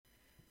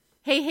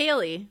Hey,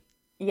 Haley,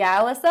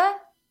 Yeah, Alyssa?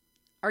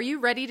 are you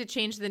ready to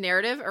change the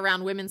narrative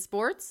around women's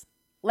sports?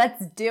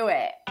 Let's do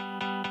it.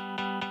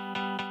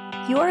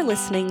 You are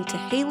listening to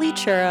Haley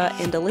Chura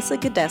and Alyssa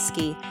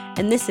Godesky,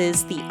 and this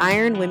is the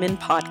Iron Women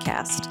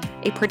Podcast,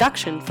 a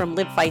production from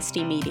Live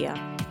Feisty Media.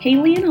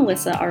 Haley and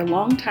Alyssa are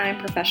longtime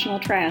professional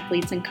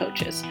triathletes and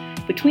coaches.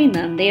 Between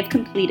them, they have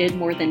completed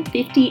more than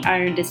 50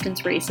 iron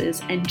distance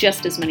races and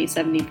just as many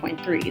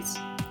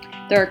 70.3s.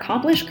 Their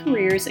accomplished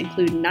careers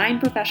include 9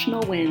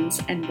 professional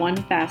wins and 1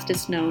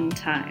 fastest known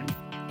time.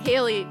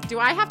 Haley, do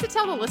I have to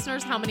tell the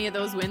listeners how many of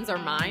those wins are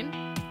mine?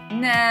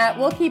 Nah,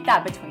 we'll keep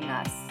that between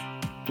us.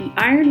 The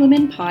Iron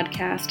Women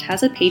Podcast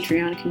has a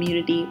Patreon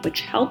community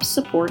which helps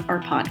support our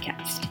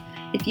podcast.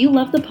 If you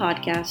love the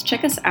podcast,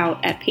 check us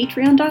out at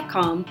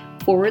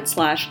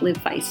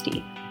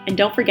patreon.com/livefeisty. And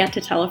don't forget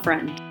to tell a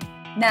friend.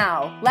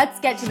 Now, let's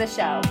get to the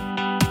show.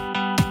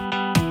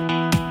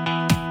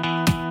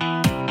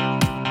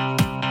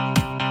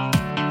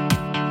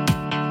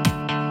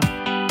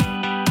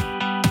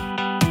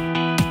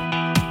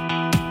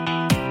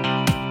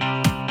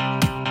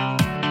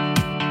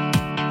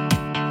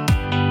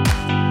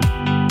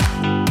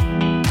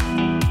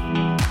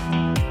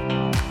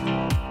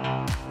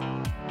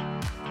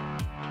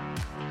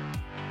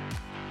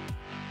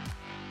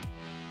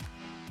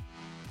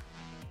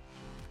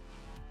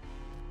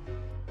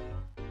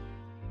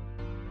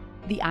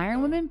 The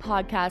Iron Women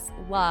podcast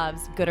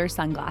loves Goodr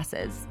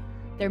sunglasses.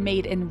 They're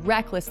made in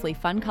recklessly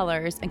fun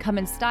colors and come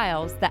in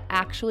styles that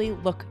actually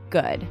look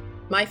good.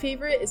 My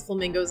favorite is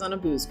Flamingos on a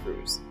Booze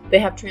Cruise. They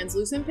have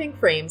translucent pink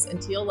frames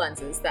and teal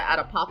lenses that add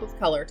a pop of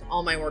color to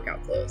all my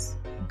workout clothes.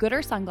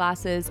 Goodr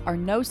sunglasses are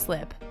no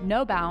slip,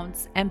 no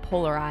bounce, and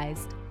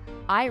polarized.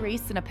 I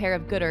raced in a pair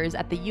of Goodrs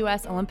at the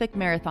U.S. Olympic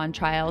Marathon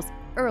Trials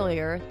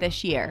earlier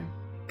this year.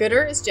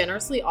 Goodr is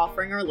generously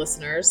offering our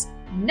listeners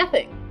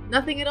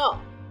nothing at all.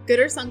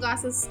 Goodr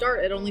sunglasses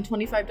start at only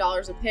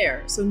 $25 a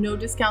pair, so no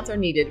discounts are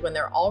needed when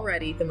they're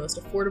already the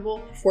most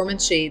affordable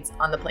performance shades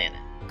on the planet.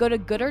 Go to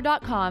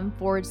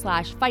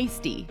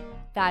goodr.com/feisty.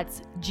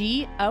 That's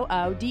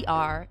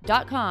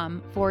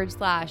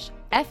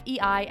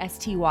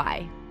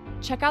GOODR.com/FEISTY.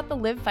 Check out the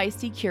Live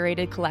Feisty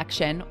curated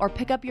collection or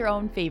pick up your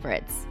own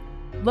favorites.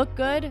 Look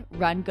good,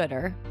 run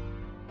Goodr.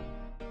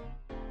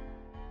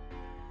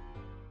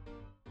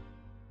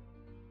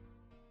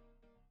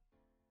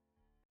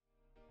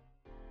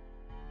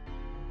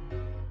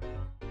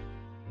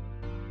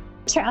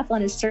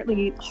 Triathlon is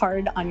certainly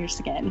hard on your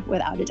skin,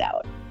 without a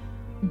doubt.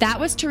 That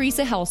was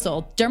Teresa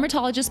Helsel,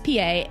 dermatologist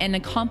PA and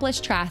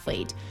accomplished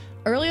triathlete.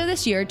 Earlier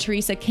this year,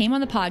 Teresa came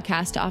on the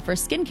podcast to offer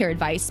skincare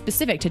advice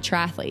specific to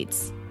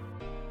triathletes.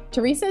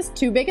 Teresa's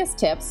 2 biggest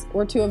tips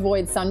were to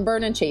avoid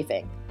sunburn and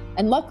chafing.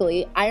 And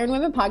luckily, Iron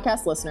Women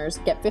podcast listeners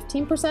get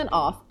 15%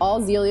 off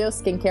all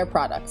Zealios skincare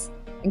products,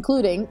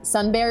 including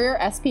Sun Barrier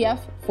SPF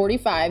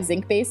 45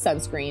 zinc-based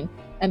sunscreen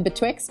and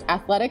Betwixt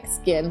Athletic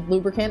Skin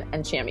Lubricant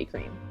and Chamois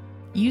Cream.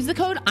 Use the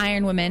code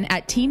IRONWOMEN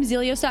at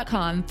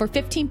teamzelios.com for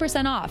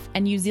 15% off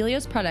and use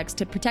Zealios products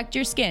to protect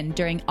your skin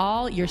during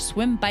all your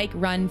swim, bike,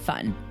 run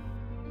fun.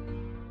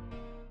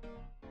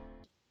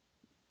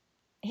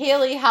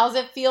 Haley, how's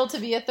it feel to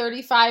be a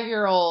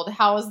 35-year-old?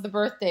 How was the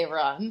birthday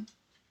run?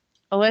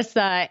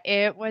 Alyssa,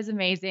 it was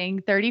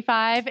amazing.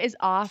 35 is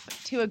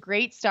off to a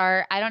great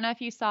start. I don't know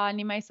if you saw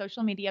any of my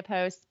social media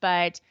posts,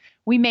 but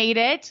we made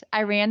it.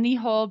 I ran the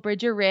whole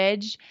Bridger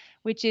Ridge,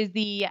 which is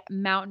the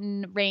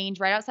mountain range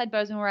right outside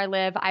Bozeman where I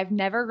live. I've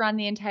never run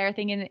the entire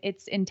thing in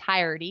its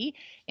entirety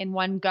in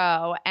one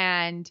go.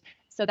 And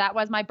so that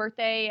was my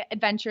birthday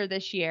adventure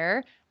this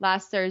year,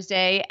 last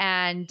Thursday.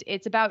 And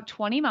it's about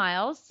 20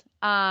 miles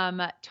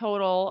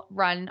total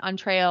run on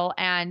trail.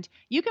 And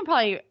you can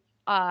probably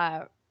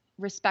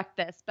respect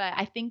this, but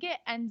I think it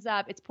ends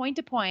up, it's point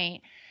to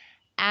point.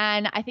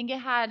 And I think it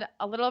had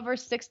a little over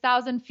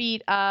 6,000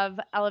 feet of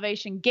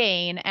elevation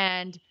gain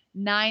and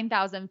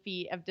 9,000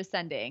 feet of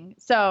descending.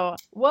 So,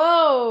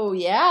 whoa,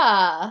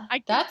 yeah,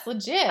 that's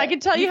legit. I can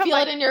tell you how feel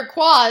it in your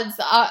quads.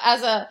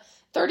 As a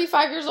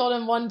 35 years old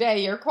in one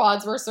day, your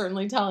quads were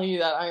certainly telling you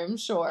that, I am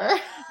sure.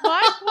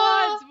 My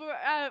quads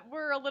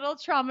were a little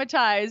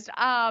traumatized.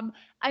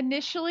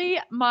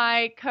 Initially,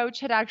 my coach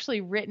had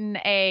actually written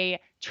a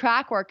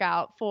track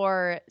workout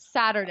for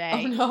Saturday.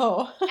 Oh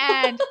no!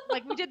 And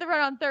like we did the run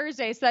on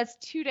Thursday, so that's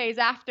 2 days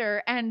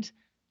after. And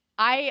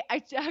I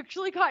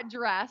actually got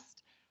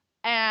dressed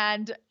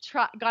and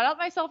got out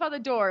myself out the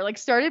door, like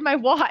started my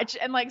watch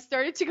and like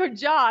started to go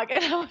jog.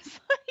 And I was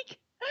like,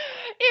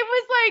 it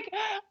was like,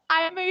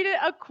 I made it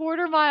a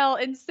quarter mile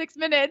in 6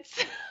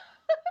 minutes.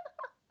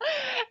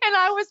 And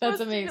I was supposed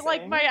to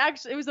like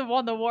it was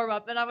on the warm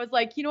up. And I was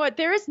like, you know what?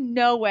 There is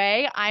no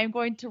way I'm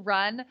going to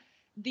run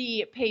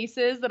the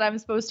paces that I'm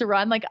supposed to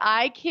run. Like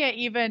I can't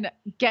even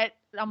get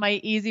on my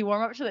easy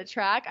warm up to the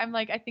track. I'm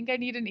like, I think I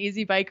need an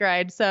easy bike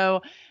ride.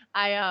 So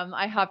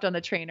I hopped on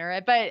the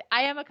trainer, but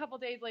I am a couple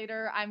days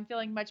later. I'm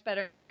feeling much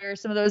better.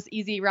 Some of those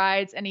easy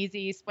rides and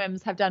easy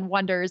swims have done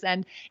wonders,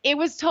 and it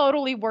was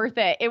totally worth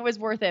it. It was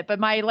worth it, but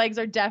my legs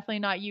are definitely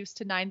not used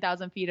to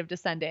 9,000 feet of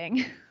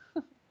descending.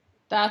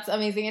 That's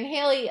amazing. And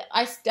Haley,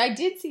 I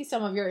did see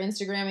some of your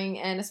Instagramming,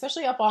 and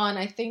especially up on,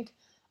 I think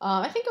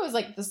it was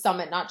like the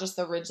summit, not just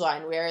the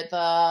ridgeline, where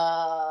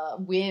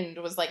the wind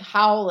was like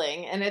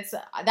howling. And that's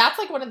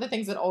like one of the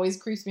things that always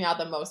creeps me out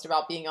the most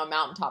about being on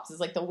mountaintops, is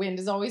like the wind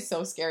is always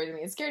so scary to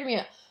me. It's scary to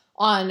me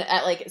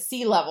at like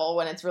sea level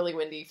when it's really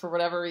windy. For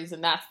whatever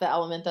reason, that's the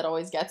element that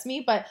always gets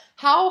me. But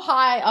how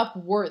high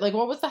up like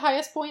what was the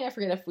highest point? I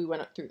forget if we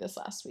went through this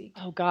last week.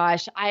 Oh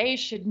gosh, I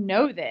should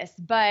know this,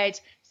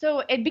 but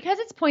because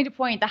it's point to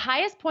point, the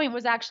highest point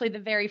was actually the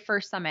very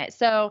first summit.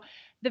 So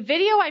the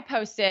video I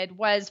posted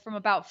was from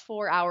about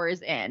 4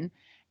 hours in.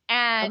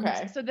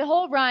 And so the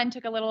whole run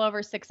took a little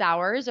over 6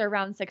 hours, or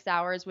around 6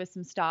 hours with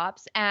some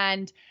stops.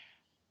 And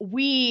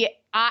I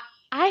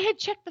had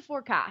checked the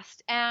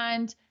forecast,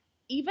 and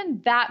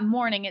even that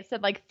morning it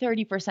said like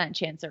 30%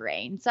 chance of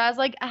rain. So I was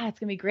like, it's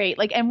gonna be great.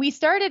 Like, and we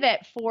started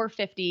at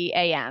 4:50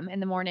 a.m.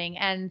 in the morning.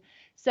 And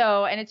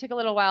it took a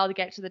little while to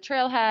get to the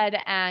trailhead.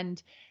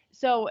 And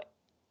so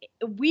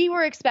we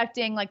were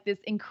expecting like this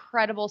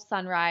incredible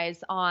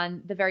sunrise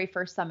on the very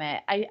first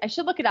summit. I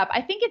should look it up.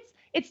 I think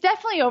it's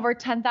definitely over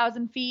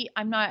 10,000 feet.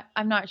 I'm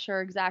not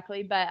sure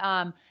exactly,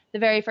 but the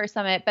very first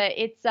summit, but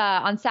it's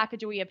on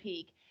Sacagawea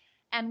Peak.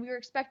 And we were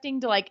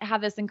expecting to like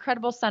have this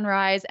incredible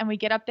sunrise, and we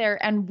get up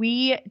there and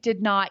we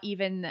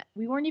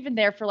weren't even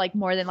there for like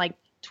more than like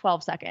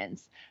 12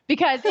 seconds,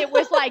 because it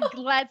was like,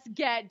 let's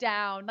get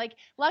down. Like,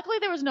 luckily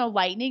there was no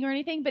lightning or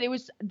anything, but it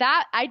was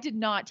that I did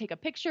not take a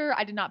picture.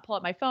 I did not pull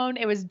up my phone.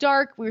 It was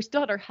dark. We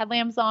still had our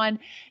headlamps on.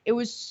 It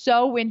was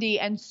so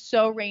windy and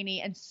so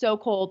rainy and so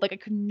cold. Like, I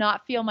could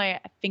not feel my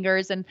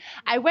fingers. And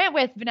I went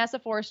with Vanessa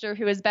Forrester,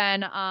 who has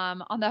been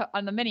on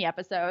the mini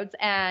episodes,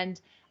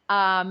 and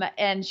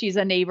she's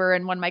a neighbor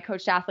and one of my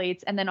coached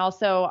athletes. And then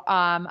also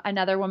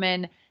another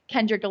woman,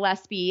 Kendra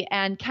Gillespie,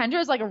 and Kendra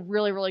is like a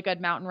really, really good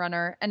mountain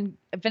runner, and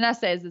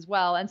Vanessa is as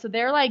well. And so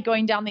they're like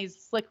going down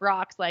these slick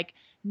rocks, like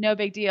no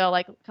big deal,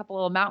 like a couple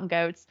little mountain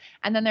goats.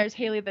 And then there's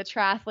Haley, the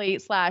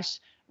triathlete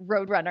 /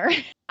 road runner.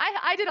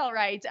 I did all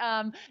right.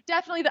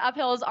 Definitely the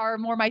uphills are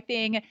more my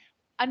thing.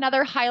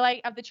 Another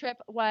highlight of the trip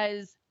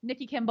was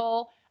Nikki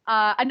Kimball,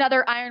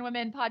 another Iron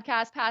Women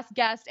podcast past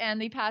guest and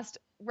the past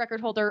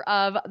record holder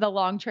of the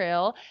long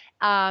trail,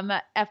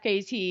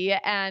 FKT,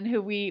 and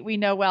who we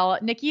know well.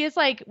 Nikki was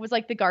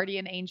like the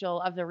guardian angel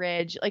of the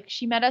ridge. Like,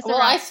 she met us.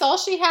 Well, I saw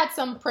she had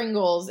some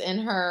Pringles in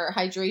her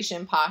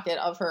hydration pocket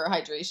of her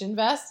hydration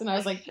vest, and I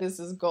was like, this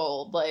is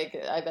gold.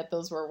 Like, I bet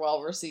those were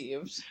well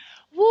received.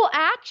 Well,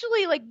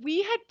 actually, like,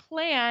 we had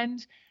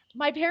planned,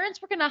 my parents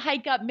were going to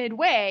hike up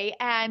midway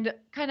and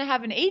kind of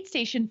have an aid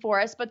station for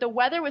us, but the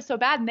weather was so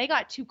bad and they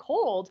got too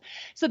cold.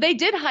 So they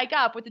did hike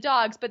up with the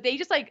dogs, but they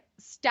just like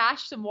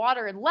stashed some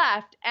water and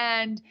left,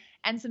 and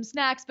some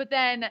snacks. But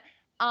then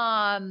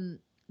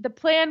the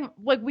plan,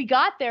 like, we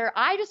got there,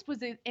 I just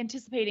was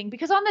anticipating,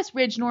 because on this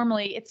ridge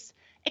normally it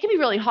can be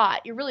really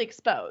hot. You're really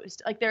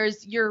exposed. Like,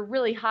 you're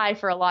really high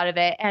for a lot of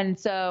it. And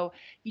so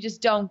you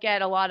just don't get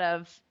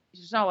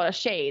there's not a lot of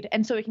shade.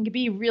 And so it can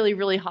be really,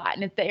 really hot,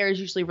 and the air is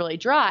usually really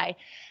dry.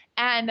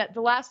 And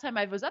the last time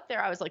I was up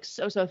there, I was like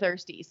so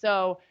thirsty.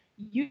 So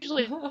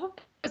usually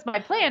that's my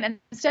plan. And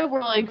instead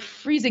we're like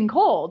freezing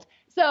cold.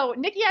 So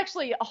Nikki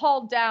actually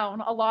hauled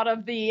down a lot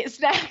of the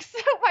snacks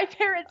that my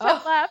parents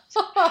had left,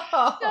 so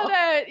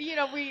that,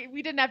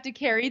 we didn't have to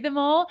carry them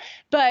all.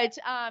 But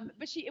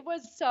it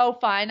was so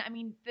fun. I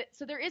mean,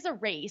 so there is a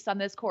race on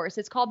this course.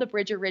 It's called the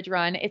Bridger Ridge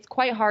Run. It's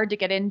quite hard to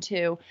get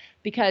into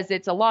because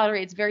it's a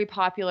lottery. It's very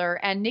popular.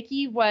 And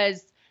Nikki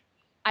was,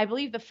 I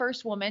believe, the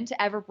first woman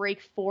to ever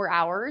break 4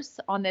 hours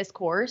on this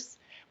course,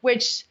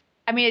 which,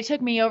 I mean, it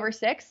took me over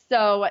 6.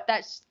 So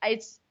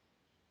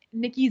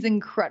Nikki's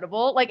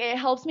incredible. Like, it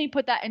helps me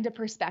put that into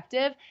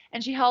perspective.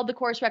 And she held the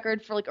course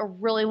record for like a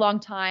really long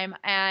time.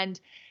 And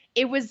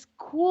it was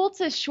cool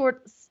to share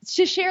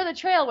the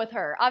trail with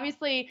her.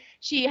 Obviously,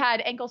 she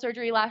had ankle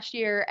surgery last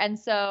year. And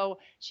so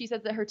she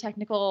says that her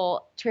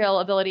technical trail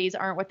abilities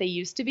aren't what they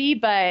used to be,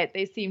 but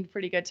they seemed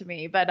pretty good to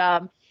me. But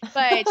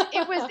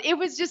it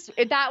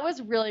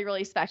was really,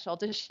 really special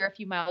to share a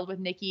few miles with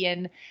Nikki.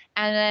 And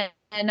then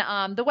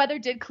the weather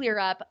did clear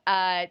up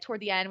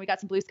toward the end. We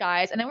got some blue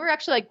skies, and then we were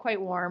actually like quite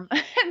warm.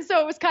 And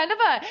so it was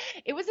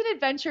it was an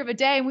adventure of a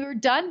day, and we were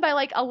done by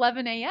like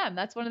 11 a.m.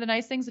 That's one of the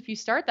nice things if you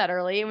start that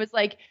early. It was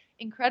like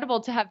incredible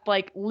to have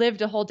like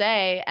lived a whole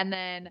day, and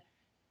then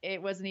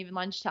it wasn't even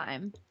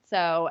lunchtime.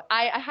 So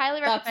I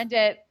highly recommend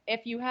it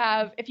if you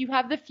have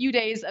the few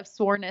days of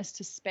soreness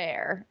to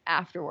spare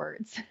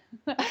afterwards.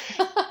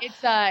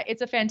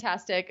 It's a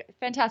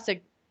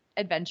fantastic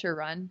adventure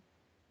run.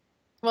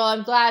 Well,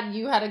 I'm glad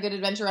you had a good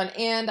adventure run,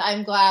 and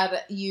I'm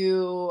glad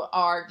you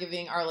are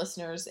giving our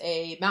listeners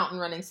a mountain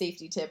running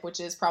safety tip, which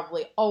is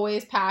probably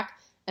always pack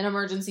an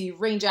emergency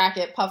rain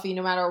jacket, puffy,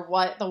 no matter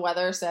what the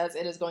weather says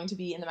it is going to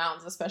be in the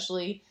mountains,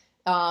 especially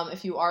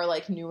if you are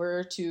like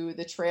newer to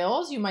the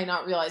trails. You might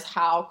not realize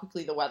how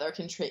quickly the weather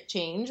can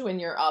change when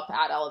you're up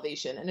at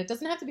elevation. And it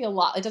doesn't have to be a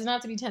lot. It doesn't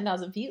have to be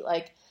 10,000 feet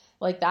like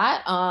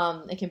that.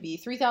 It can be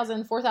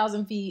 3,000,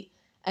 4,000 feet,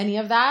 any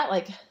of that.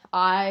 Like,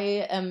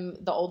 I am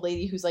the old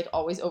lady who's like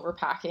always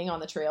overpacking on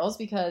the trails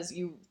because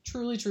you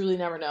truly, truly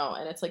never know.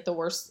 And it's like the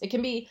worst. It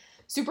can be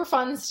super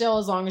fun still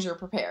as long as you're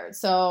prepared.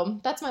 So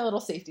that's my little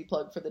safety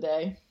plug for the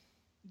day.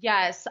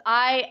 Yes,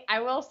 I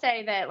will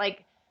say that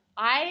like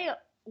when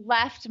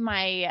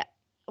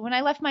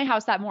I left my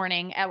house that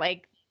morning at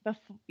like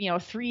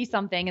 3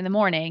 something in the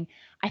morning,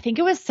 I think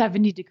it was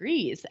 70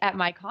 degrees at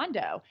my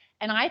condo.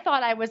 And I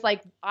thought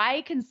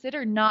I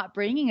considered not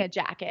bringing a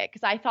jacket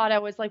because I thought I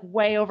was like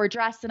way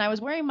overdressed, and I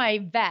was wearing my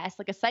vest,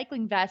 like a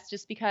cycling vest,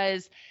 just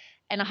because,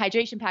 and a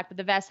hydration pack, but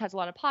the vest has a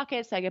lot of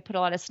pockets, so I could put a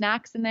lot of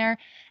snacks in there.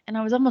 And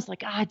I was almost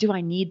like, do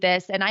I need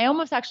this? And I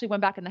almost actually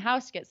went back in the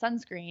house to get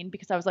sunscreen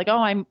because I was like,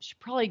 I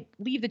should probably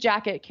leave the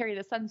jacket, carry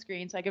the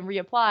sunscreen so I can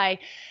reapply.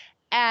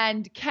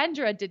 And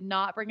Kendra did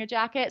not bring a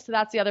jacket. So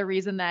that's the other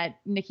reason that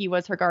Nikki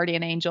was her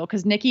guardian angel,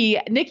 because Nikki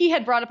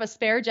had brought up a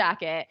spare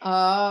jacket.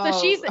 Oh,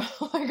 so she's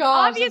oh my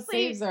gosh,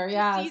 obviously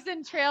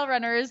seasoned trail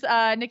runners,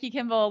 Nikki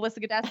Kimball,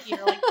 Alyssa Godesky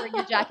are like, bring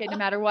your jacket no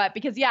matter what.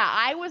 Because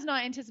I was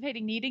not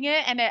anticipating needing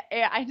it. And I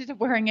ended up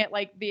wearing it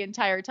like the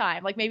entire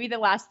time. Like maybe the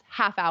last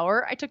half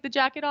hour I took the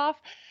jacket off.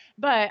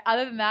 But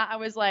other than that, I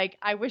was like,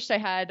 I wish I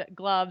had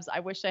gloves. I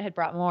wish I had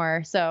brought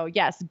more. So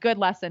yes, good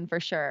lesson for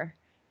sure.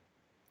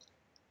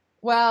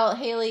 Well,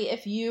 Haley,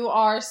 if you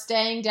are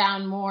staying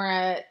down more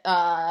at,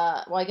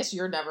 I guess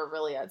you're never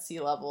really at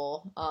sea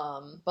level,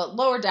 but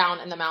lower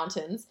down in the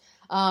mountains,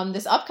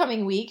 this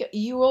upcoming week,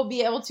 you will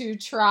be able to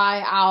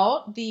try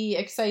out the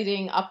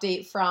exciting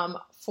update from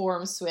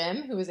Form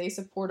Swim, who is a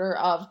supporter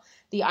of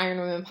the Iron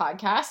Women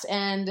podcast.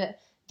 And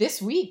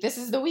this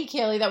is the week,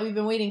 Haley, that we've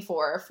been waiting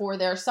for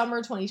their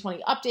summer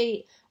 2020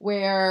 update,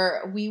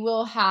 where we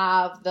will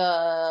have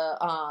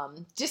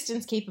the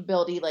distance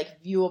capability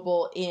like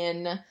viewable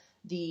in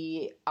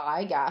the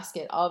eye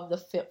gasket of the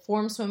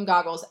Form Swim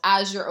goggles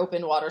as you're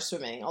open water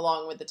swimming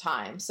along with the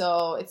time.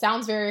 So it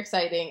sounds very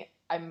exciting.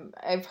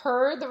 I've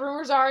heard the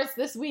rumors are it's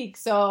this week.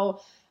 So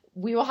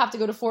we will have to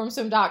go to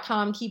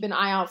formswim.com, keep an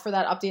eye out for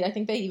that update. I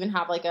think they even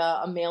have like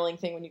a mailing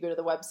thing when you go to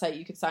the website.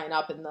 You could sign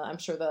up, and I'm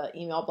sure the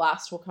email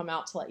blast will come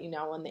out to let you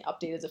know when the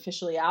update is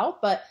officially out.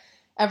 But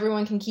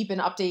everyone can keep an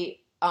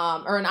update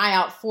or an eye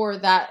out for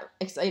that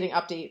exciting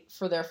update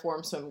for their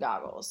Form Swim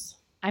goggles.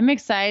 I'm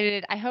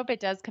excited. I hope it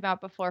does come out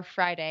before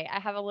Friday. I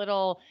have a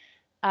little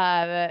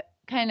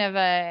kind of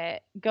a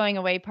going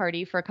away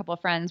party for a couple of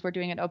friends. We're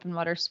doing an open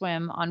water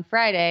swim on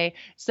Friday.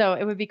 So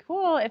it would be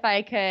cool if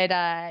I could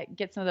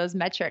get some of those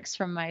metrics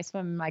from my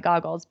swim and my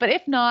goggles. But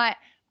if not,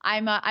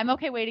 I'm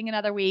okay waiting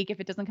another week if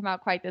it doesn't come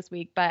out quite this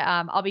week, but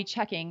I'll be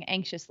checking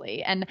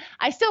anxiously. And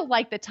I still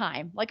like the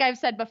time. Like I've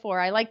said before,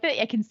 I like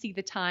that I can see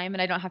the time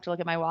and I don't have to look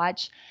at my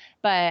watch.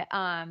 But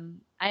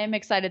I am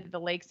excited that the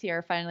lakes here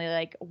are finally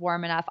like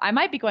warm enough. I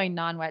might be going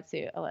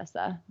non-wetsuit,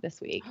 Alyssa, this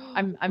week.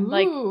 I'm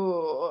like,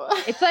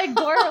 it's like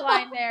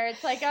borderline there.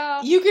 It's like,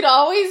 you could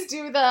always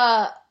do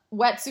the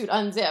wetsuit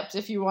unzipped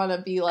if you want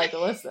to be like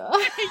Alyssa.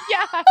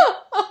 Yeah.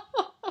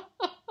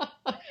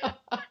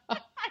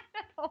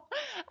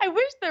 I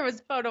wish there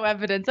was photo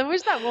evidence. I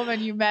wish that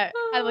woman you met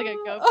had like a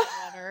GoPro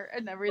on her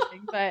and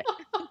everything, but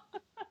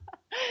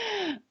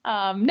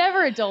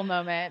never a dull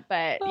moment.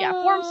 But yeah,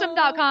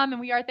 formswim.com, and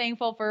we are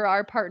thankful for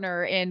our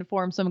partner in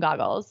Form Swim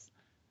goggles.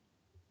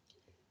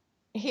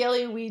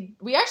 Haley,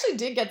 we actually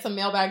did get some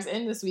mailbags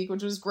in this week,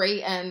 which was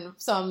great, and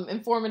some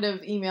informative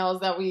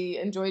emails that we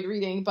enjoyed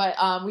reading, but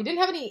we didn't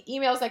have any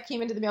emails that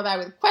came into the mailbag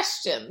with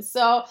questions.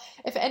 So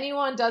if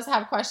anyone does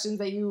have questions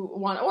that you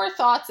want, or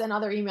thoughts and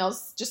other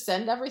emails, just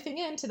send everything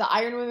in to the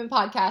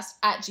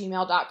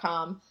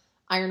ironwomenpodcast@gmail.com,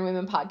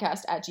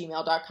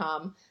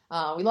 ironwomenpodcast@gmail.com.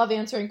 We love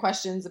answering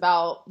questions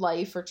about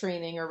life or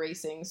training or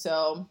racing,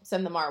 so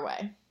send them our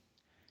way.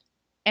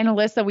 And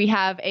Alyssa, we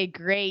have a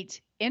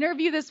great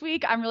interview this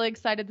week. I'm really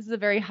excited. This is a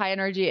very high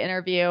energy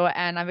interview,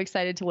 and I'm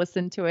excited to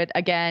listen to it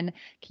again.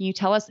 Can you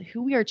tell us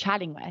who we are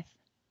chatting with?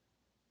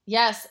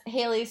 Yes,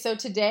 Haley. So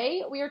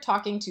today we are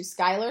talking to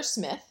Skylar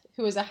Smith,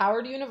 who is a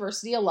Howard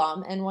University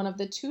alum and one of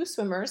the 2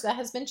 swimmers that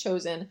has been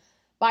chosen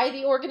by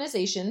the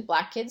organization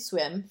Black Kids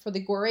Swim for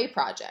the Goree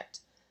Project.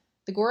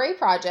 The Goree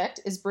Project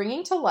is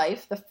bringing to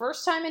life the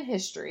first time in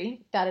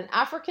history that an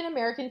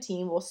African-American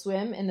team will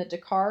swim in the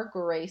Dakar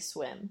Goree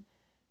Swim.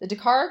 The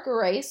Dakar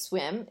Goree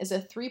Swim is a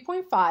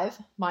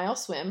 3.5-mile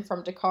swim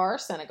from Dakar,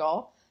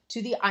 Senegal,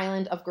 to the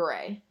island of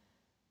Goree.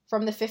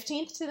 From the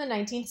 15th to the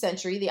 19th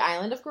century, the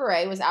island of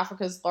Goree was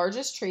Africa's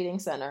largest trading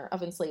center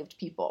of enslaved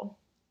people.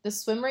 The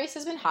swim race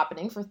has been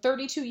happening for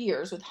 32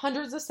 years, with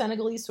hundreds of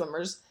Senegalese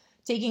swimmers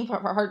taking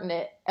part in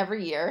it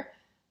every year,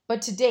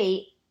 but to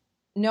date,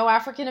 no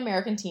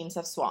African-American teams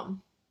have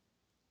swum.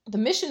 The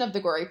mission of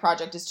the Goree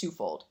Project is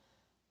twofold: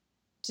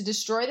 to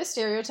destroy the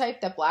stereotype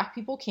that Black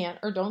people can't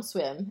or don't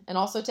swim, and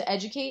also to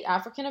educate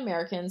African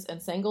Americans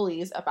and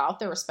Senegalese about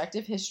their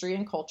respective history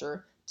and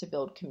culture to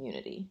build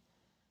community.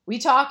 We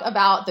talk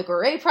about the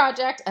Goree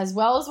Project, as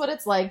well as what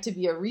it's like to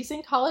be a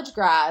recent college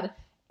grad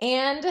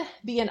and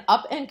be an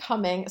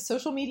up-and-coming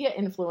social media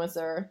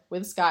influencer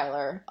with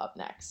Skylar up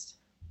next.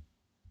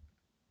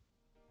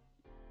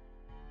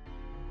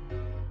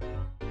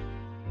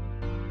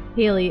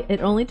 Haley,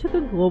 it only took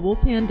a global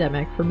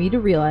pandemic for me to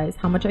realize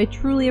how much I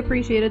truly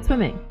appreciated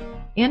swimming,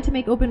 and to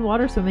make open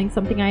water swimming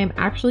something I am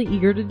actually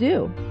eager to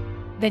do.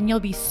 Then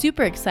you'll be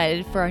super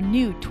excited for our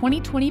new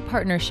 2020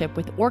 partnership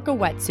with Orca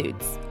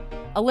Wetsuits.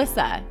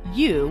 Alyssa,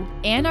 you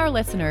and our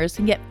listeners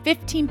can get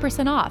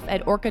 15% off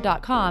at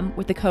orca.com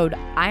with the code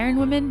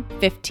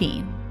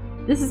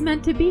IRONWOMEN15. This is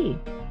meant to be.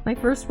 My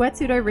first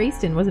wetsuit I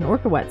raced in was an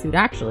Orca wetsuit,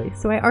 actually,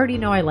 so I already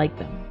know I like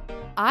them.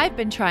 I've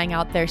been trying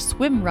out their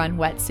swim run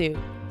wetsuit.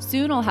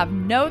 Soon I'll have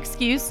no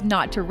excuse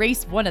not to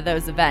race one of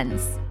those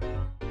events.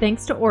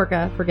 Thanks to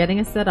Orca for getting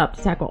us set up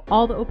to tackle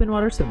all the open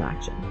water swim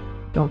action.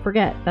 Don't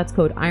forget, that's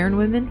code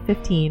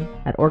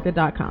IRONWOMEN15 at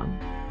orca.com.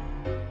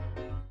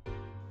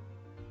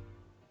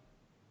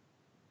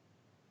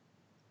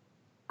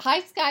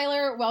 Hi,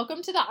 Skylar.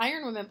 Welcome to the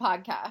Iron Women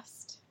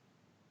podcast.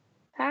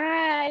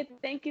 Hi,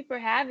 thank you for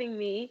having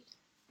me.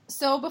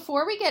 So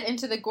before we get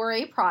into the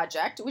Gore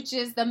project, which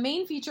is the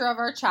main feature of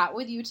our chat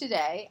with you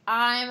today,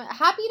 I'm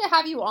happy to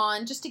have you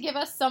on just to give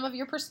us some of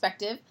your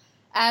perspective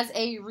as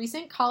a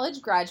recent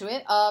college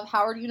graduate of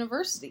Howard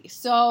University.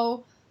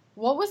 So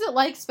what was it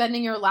like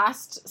spending your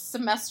last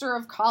semester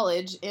of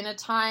college in a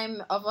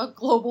time of a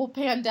global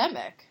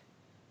pandemic?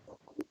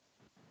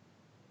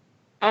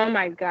 Oh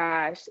my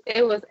gosh,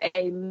 it was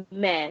a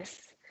mess.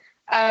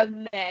 A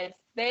mess.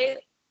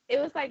 It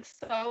was like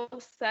so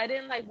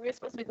sudden, like we were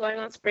supposed to be going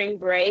on spring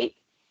break.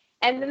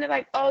 And then they're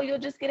like, oh, you'll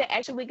just get an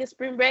extra week of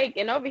spring break.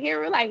 And over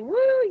here, we're like, woo,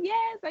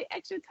 yes, like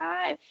extra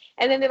time.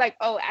 And then they're like,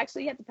 oh,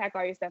 actually, you have to pack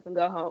all your stuff and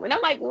go home. And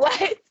I'm like,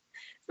 what?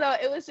 So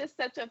it was just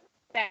such a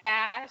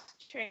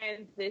fast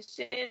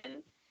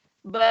transition.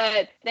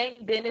 But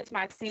thank goodness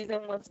my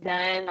season was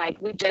done. Like,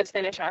 we just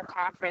finished our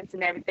conference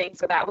and everything.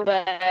 So that was,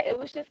 it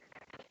was just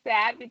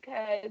sad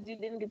because you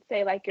didn't get to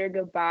say like your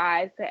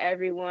goodbyes to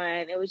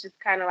everyone. It was just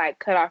kind of like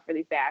cut off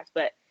really fast.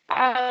 But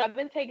I've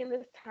been taking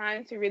this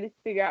time to really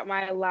figure out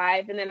my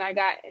life, and then I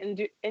got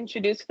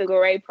introduced to the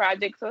Gore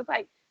project, so it's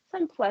like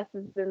some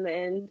pluses in the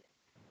end.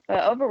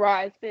 But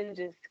overall, it's been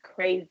just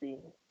crazy.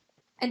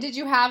 And did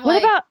you have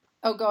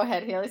Oh, go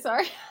ahead, Haley.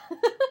 Sorry.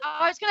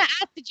 I was gonna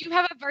ask, did you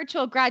have a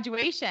virtual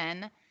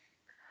graduation?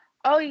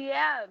 Oh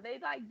yeah, they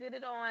like did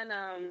it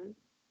on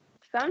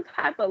some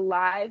type of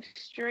live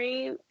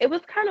stream. It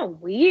was kind of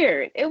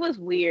weird. It was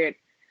weird.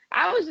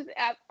 I was just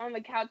on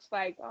the couch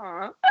like,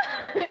 aw.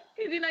 Because,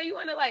 you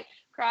want to like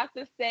cross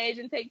the stage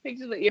and take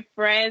pictures with your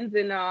friends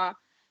and all.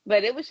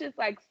 But it was just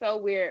like so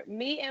weird.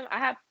 I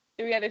have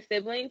 3 other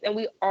siblings and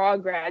we all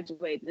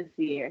graduate this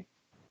year.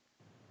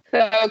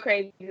 So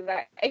crazy.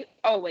 Like,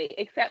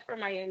 except for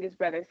my youngest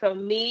brother. So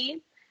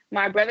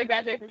my brother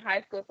graduated from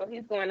high school, so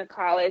he's going to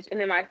college.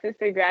 And then my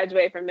sister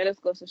graduated from middle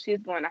school, so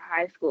she's going to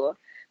high school.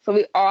 So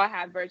we all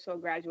have virtual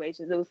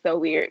graduations. It was so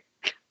weird.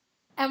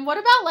 And what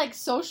about like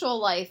social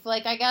life?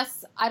 Like, I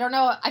guess, I don't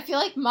know. I feel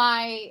like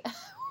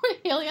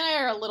Haley and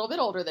I are a little bit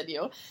older than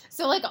you.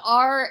 So like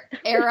our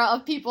era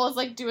of people is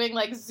like doing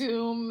like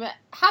Zoom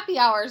happy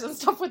hours and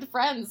stuff with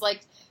friends.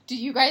 Like, do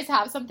you guys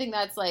have something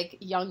that's like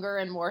younger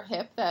and more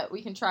hip that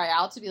we can try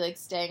out to be like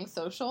staying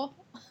social?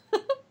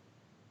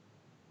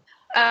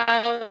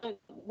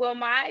 Well,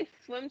 my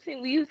swim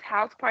team, we use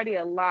House Party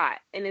a lot,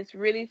 and it's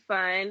really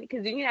fun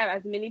because you can have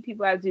as many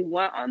people as you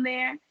want on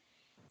there.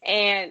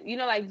 And,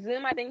 like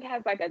Zoom, I think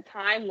has like a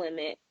time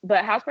limit,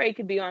 but House Party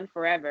could be on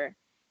forever.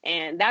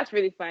 And that's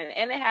really fun.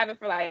 And they have it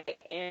for like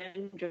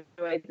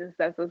Androids and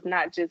stuff, so it's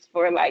not just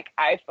for like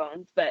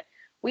iPhones, but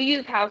we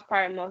use House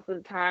Party most of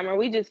the time, or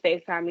we just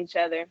FaceTime each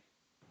other.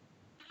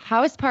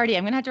 House Party.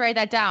 I'm going to have to write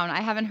that down.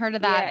 I haven't heard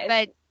of that,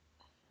 but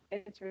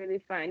it's really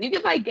fun. You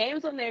can play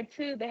games on there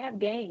too. They have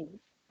games.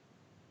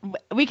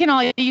 We can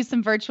all use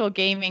some virtual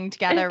gaming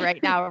together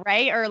right now,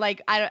 right? Or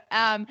like,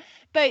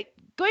 but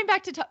going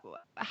back to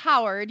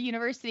Howard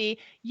University,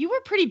 you were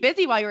pretty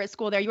busy while you were at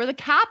school there. You were the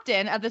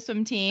captain of the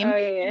swim team,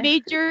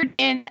 majored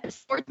in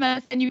sports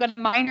medicine, you got a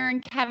minor in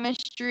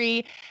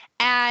chemistry.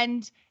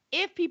 And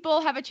if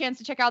people have a chance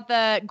to check out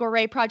the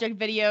Gore Project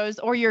videos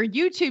or your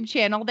YouTube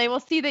channel, they will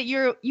see that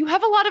you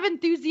have a lot of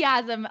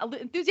enthusiasm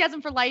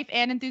for life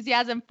and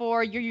enthusiasm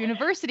for your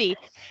university.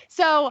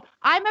 So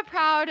I'm a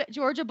proud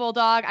Georgia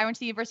Bulldog. I went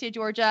to the University of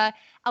Georgia.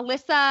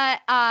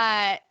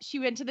 Alyssa, she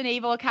went to the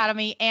Naval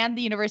Academy and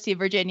the University of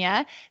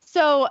Virginia.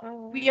 So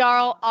we're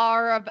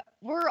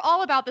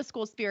all about the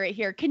school spirit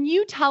here. Can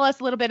you tell us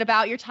a little bit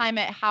about your time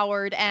at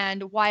Howard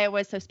and why it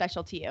was so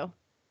special to you?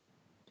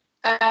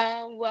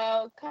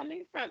 Well,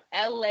 coming from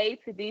LA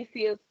to DC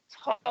is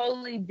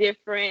totally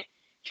different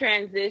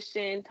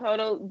transition,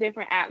 total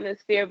different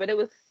atmosphere, but it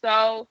was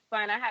so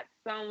fun. I had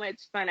so much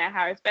fun at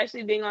Howard,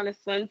 especially being on the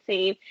swim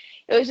team.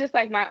 It was just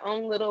like my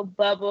own little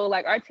bubble.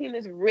 Like our team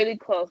is really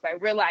close.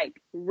 Like we're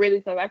like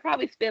really close. I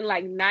probably spend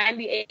like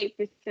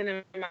 98%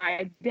 of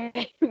my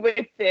day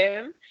with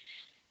them.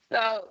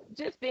 So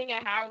just being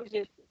at Howard was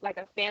just like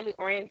a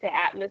family-oriented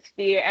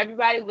atmosphere.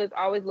 Everybody was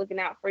always looking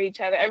out for each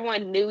other.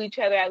 Everyone knew each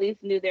other, at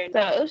least knew their. So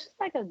it was just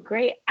like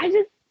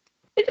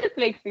it just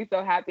makes me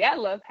so happy. I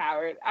love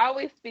Howard. I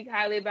always speak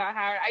highly about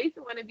Howard. I used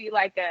to want to be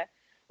like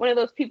one of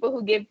those people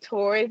who give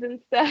tours and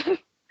stuff.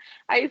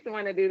 I used to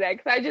want to do that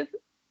because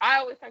I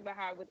always talk about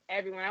how with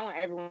everyone, I want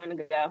everyone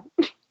to go.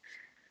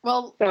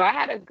 Well, so I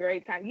had a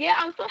great time. Yeah,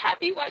 I'm so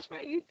happy you watched my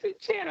YouTube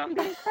channel. I'm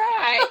gonna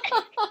cry.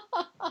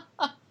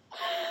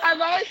 I've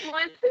always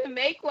wanted to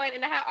make one,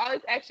 and I had all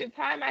this extra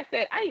time. I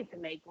said I need to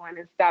make one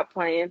and stop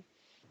playing.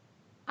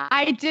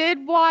 I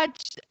did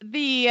watch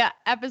the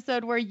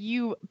episode where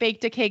you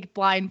baked a cake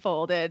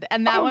blindfolded,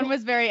 and that one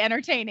was very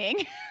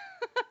entertaining.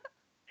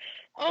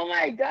 Oh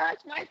my gosh,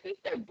 my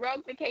sister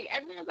broke the cake.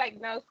 Everyone was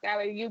like, no,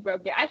 Skylar, you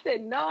broke it. I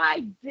said, no,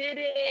 I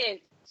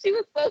didn't. She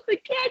was supposed to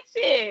catch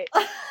it.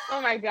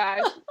 Oh my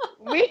gosh.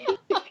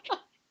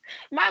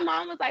 My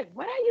mom was like,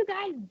 what are you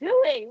guys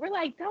doing? We're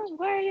like, don't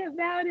worry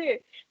about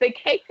it. The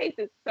cake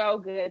tasted so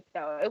good,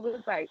 though. It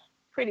was like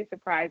pretty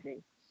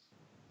surprising.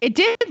 It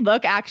did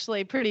look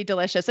actually pretty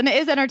delicious, and it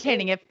is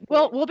entertaining.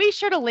 We'll be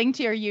sure to link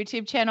to your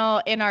YouTube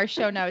channel in our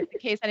show notes in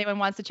case anyone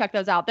wants to check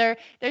those out.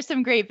 There's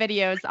some great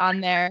videos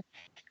on there.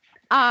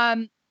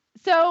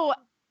 So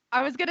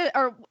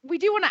we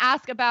do want to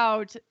ask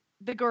about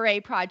the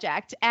Gorée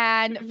project,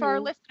 and for our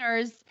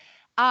listeners,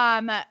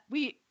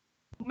 we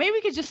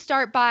could just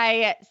start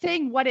by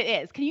saying what it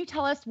is. Can you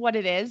tell us what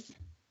it is?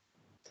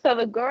 So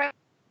the Gorée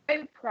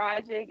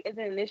project is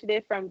an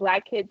initiative from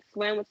Black Kids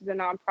Swim, which is a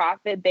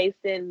nonprofit based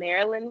in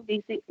Maryland,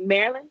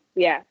 Maryland.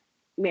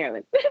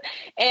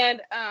 And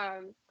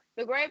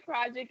the Gorée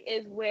project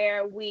is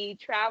where we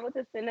travel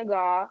to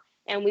Senegal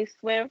and we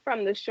swim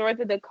from the shores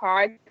of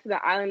Dakar to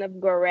the island of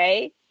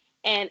Gorée.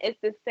 And it's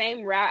the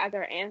same route as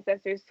our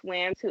ancestors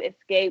swam to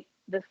escape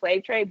the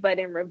slave trade, but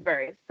in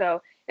reverse.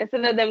 So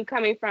instead of them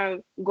coming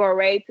from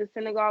Gorée to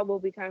Senegal, we'll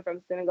be coming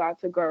from Senegal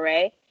to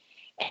Gorée.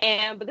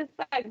 But this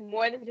is like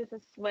more than just a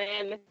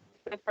swim. It's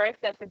the first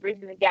step to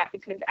bridging the gap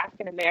between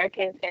African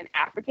Americans and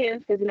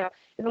Africans, because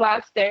there's a lot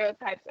of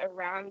stereotypes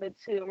around the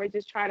two, and we're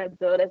just trying to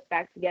build us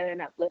back together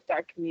and uplift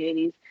our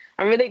communities.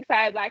 I'm really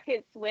excited. Black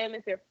Kids Swim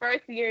is their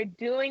first year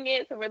doing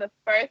it, so we're the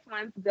first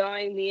ones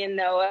going, me and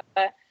Noah.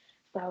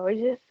 So we're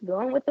just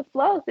going with the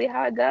flow, see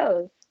how it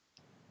goes.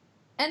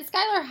 And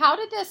Skylar, how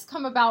did this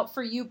come about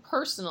for you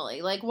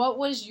personally? Like, what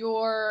was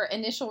your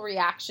initial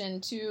reaction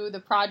to the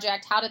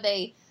project? How did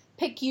they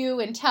pick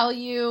you and tell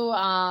you?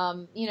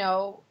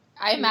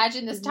 I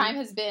imagine this time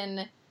has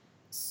been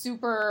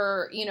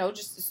super,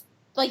 just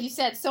like you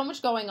said, so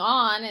much going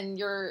on, and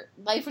your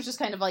life was just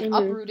kind of like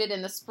uprooted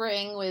in the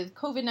spring with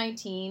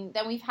COVID-19.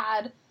 Then we've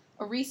had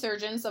a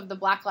resurgence of the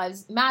Black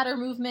Lives Matter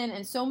movement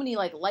and so many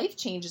like life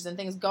changes and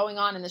things going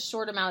on in this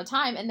short amount of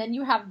time. And then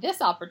you have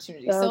this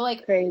opportunity. So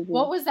like, crazy.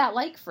 What was that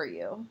like for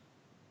you?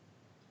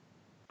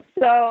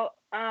 So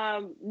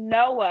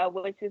Noah,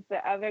 which is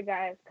the other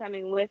guy that's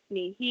coming with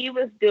me, he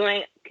was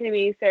doing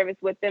community service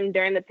with them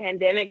during the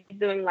pandemic,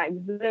 doing like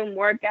Zoom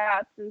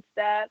workouts and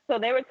stuff. So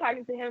they were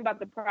talking to him about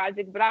the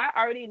project, but I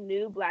already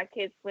knew Black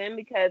Kids Swim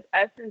because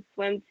us and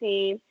swim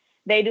team,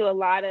 they do a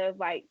lot of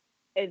like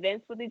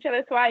events with each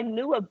other. So I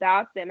knew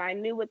about them. I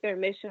knew what their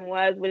mission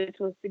was, which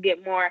was to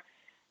get more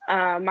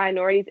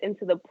minorities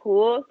into the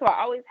pool. So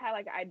I always had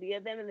like an idea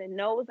of them. And then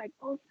Noah was like,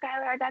 oh,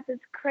 Skylar, I got this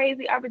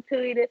crazy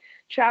opportunity to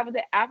travel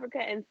to Africa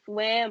and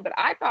swim. But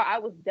I thought I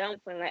was done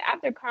swimming. Like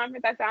after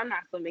conference, I said, I'm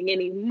not swimming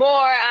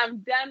anymore. I'm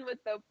done with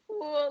the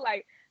pool.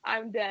 Like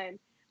I'm done.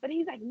 But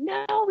he's like,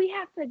 no, we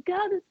have to go.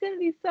 This is going to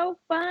be so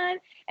fun.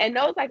 And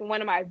Noah's like one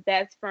of my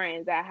best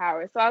friends at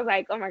Howard. So I was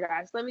like, oh my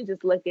gosh, let me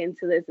just look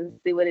into this and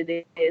see what it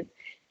is.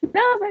 And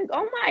I was like,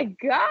 oh my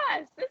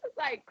gosh, this is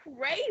like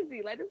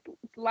crazy. Like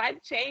it's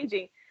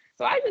life-changing.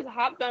 So I just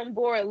hopped on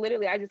board.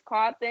 Literally, I just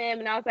called them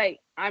and I was like,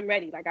 I'm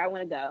ready. Like I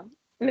want to go.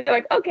 And they're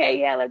like, okay,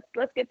 yeah,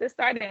 let's get this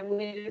started. And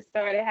we just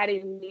started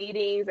having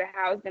meetings of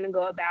how it's going to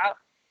go about.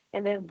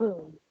 And then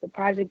boom, the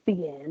project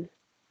began.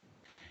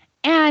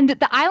 And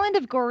the island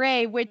of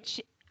Gorée,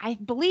 which I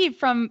believe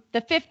from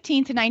the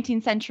 15th to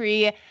 19th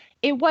century,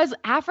 it was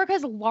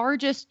Africa's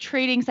largest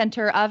trading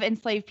center of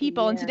enslaved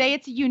people. Yeah. And today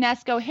it's a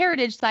UNESCO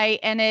heritage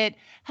site, and it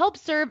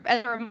helps serve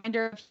as a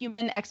reminder of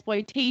human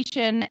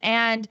exploitation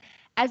and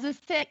as a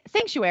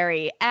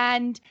sanctuary.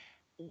 And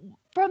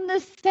from the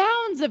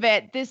sounds of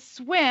it, this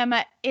swim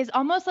is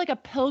almost like a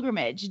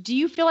pilgrimage. Do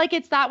you feel like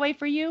it's that way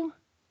for you?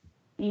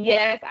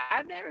 Yes,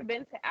 I've never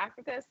been to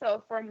Africa.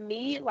 So for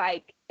me,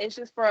 like, it's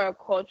just for a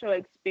cultural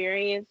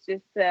experience,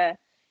 just to,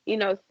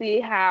 see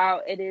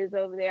how it is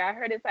over there. I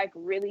heard it's like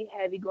really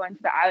heavy going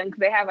to the island because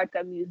they have like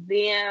a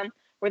museum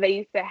where they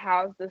used to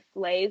house the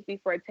slaves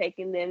before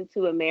taking them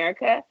to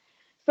America.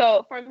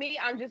 So for me,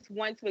 I'm just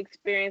wanting to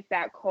experience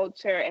that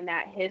culture and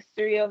that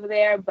history over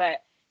there.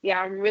 But yeah,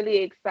 I'm really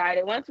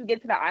excited. Once we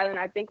get to the island,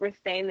 I think we're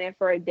staying there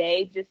for a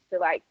day just to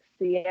like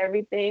see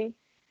everything.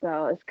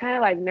 So it's kind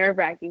of like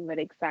nerve-wracking, but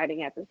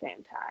exciting at the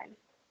same time.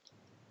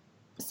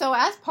 So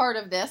as part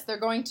of this, they're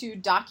going to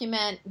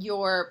document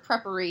your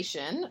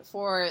preparation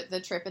for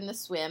the trip and the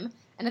swim,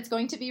 and it's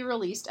going to be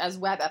released as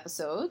web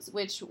episodes,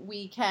 which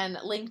we can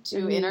link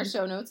to in our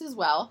show notes as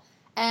well.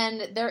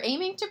 And they're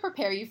aiming to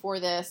prepare you for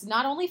this,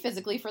 not only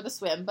physically for the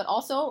swim, but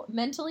also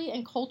mentally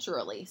and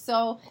culturally.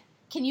 So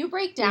can you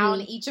break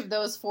down each of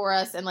those for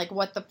us and like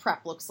what the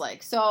prep looks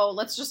like? So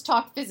let's just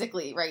talk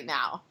physically right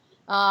now.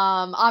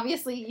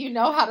 Obviously, you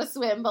know how to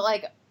swim, but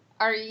like,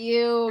 are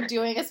you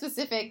doing a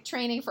specific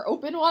training for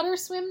open water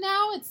swim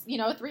now? It's,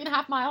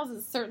 3.5 miles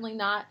is certainly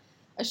not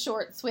a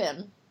short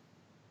swim.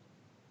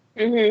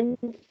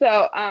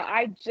 So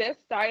I just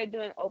started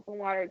doing open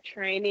water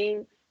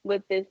training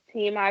with this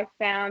team I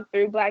found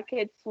through Black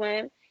Kids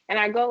Swim, and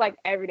I go like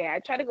every day. I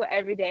try to go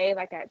every day,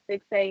 like at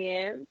 6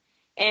 a.m.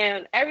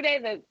 And every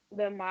day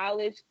the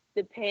mileage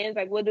depends.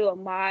 Like we'll do a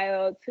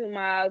mile, 2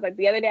 miles. Like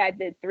the other day I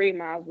did 3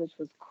 miles, which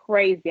was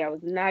crazy. I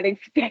was not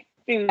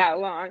expecting that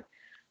long.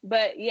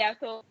 But yeah,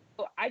 so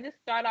I just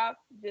start off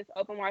just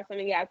open water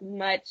swimming, get as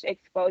much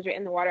exposure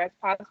in the water as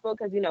possible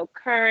because,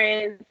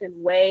 currents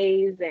and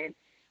waves, and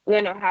we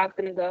don't know how it's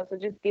going to go. So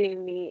just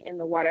getting me in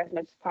the water as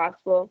much as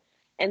possible.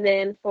 And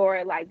then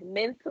for like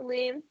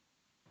mentally,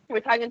 we're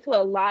talking to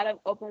a lot of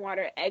open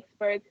water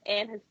experts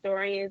and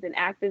historians and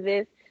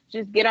activists,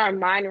 just get our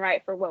mind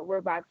right for what we're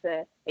about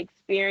to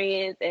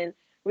experience and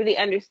really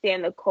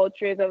understand the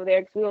cultures over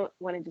there because we don't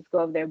want to just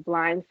go over there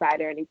blindsided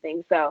or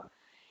anything. So,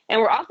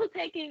 and we're also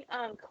taking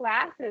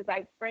classes,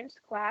 like French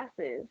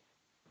classes,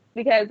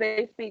 because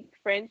they speak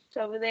French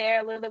over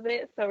there a little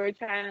bit. So we're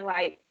trying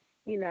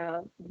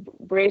to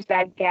bridge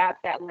that gap,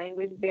 that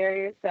language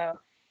barrier. So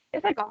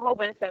it's like a whole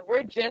bunch of stuff.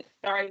 We're just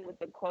starting with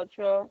the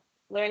cultural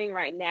learning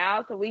right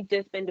now. So we've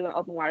just been doing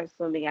open water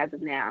swimming as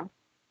of now.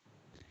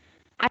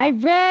 I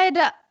read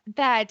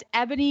that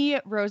Ebony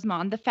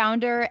Rosemond, the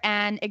founder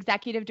and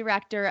executive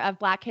director of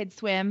Black Kids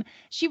Swim,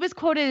 she was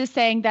quoted as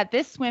saying that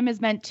this swim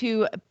is meant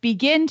to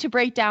begin to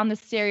break down the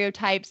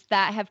stereotypes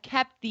that have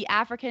kept the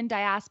African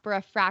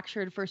diaspora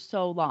fractured for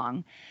so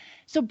long.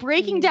 So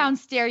breaking down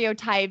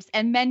stereotypes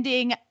and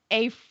mending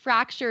a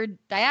fractured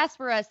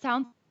diaspora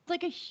sounds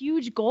like a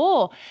huge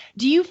goal.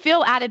 Do you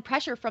feel added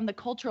pressure from the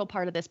cultural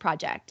part of this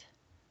project?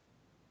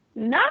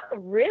 Not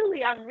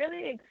really. I'm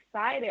really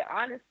excited,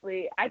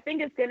 honestly. I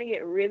think it's going to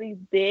get really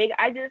big.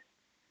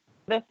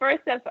 The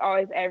first step's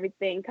always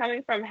everything.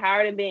 Coming from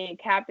Howard and being a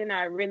captain,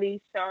 I've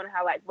really shown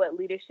what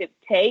leadership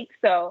takes.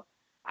 So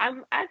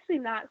I'm actually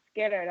not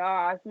scared at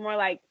all. It's more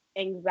like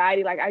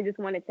anxiety. Like I just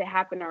want it to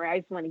happen, or I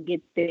just want to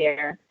get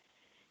there.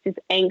 Just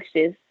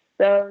anxious.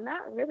 So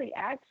not really,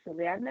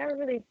 actually. I've never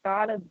really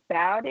thought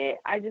about it.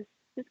 I just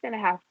going to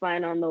have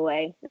fun on the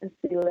way and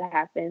see what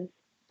happens.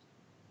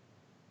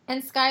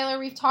 And Skylar,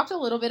 we've talked a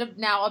little bit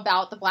now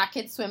about the Black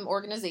Kids Swim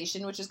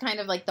organization, which is kind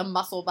of like the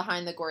muscle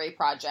behind the Gorée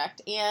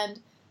Project. And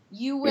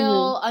you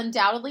will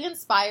undoubtedly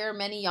inspire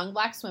many young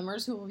Black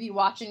swimmers who will be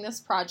watching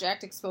this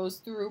project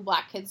exposed through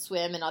Black Kids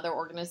Swim and other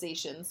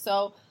organizations.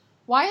 So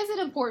why is it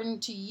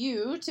important to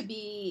you to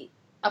be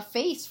a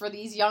face for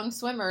these young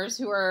swimmers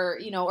who are,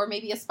 or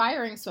maybe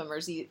aspiring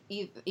swimmers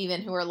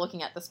even who are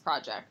looking at this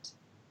project?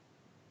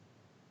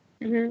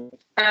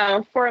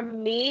 For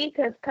me,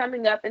 because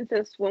coming up into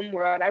the swim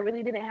world, I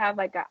really didn't have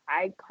an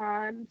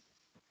icon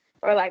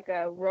or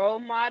a role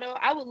model.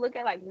 I would look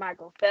at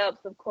Michael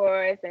Phelps, of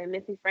course, and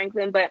Missy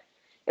Franklin, but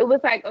it was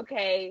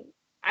okay,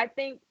 I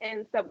think,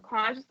 and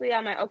subconsciously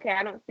I'm okay,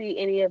 I don't see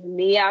any of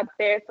me out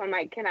there, so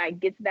I'm can I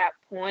get to that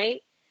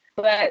point?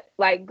 But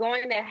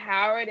going to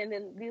Howard, and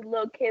then these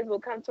little kids will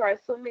come to our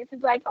swim meets.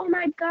 It's oh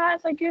my gosh,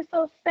 you're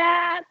so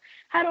fast.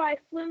 How do I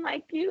swim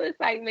like you? It's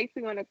makes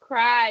me want to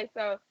cry.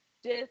 So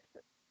just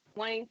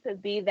wanting to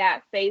be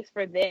that face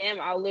for them,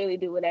 I'll literally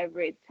do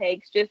whatever it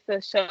takes just to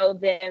show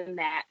them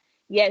that,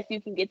 yes, you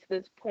can get to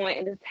this point,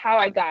 and this is how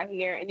I got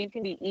here, and you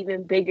can be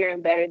even bigger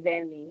and better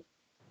than me.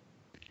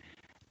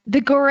 The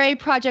Gorée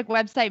Project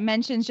website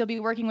mentions you'll be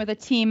working with a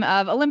team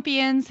of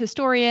Olympians,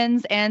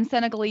 historians, and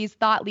Senegalese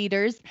thought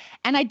leaders.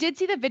 And I did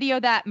see the video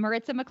that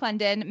Maritza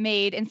McClendon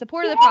made in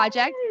support of the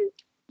project.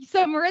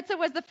 So Maritza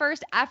was the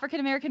first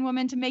African-American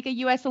woman to make a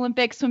U.S.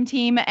 Olympic swim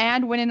team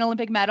and win an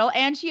Olympic medal.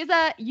 And she is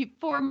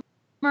we're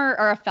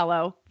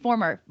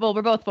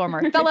both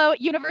former fellow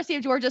University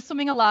of Georgia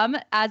swimming alum,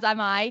 as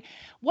am I.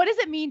 What does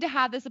it mean to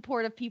have the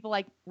support of people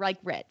like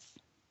Ritz?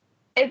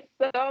 It's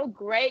so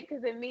great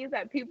because it means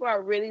that people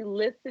are really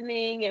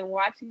listening and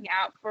watching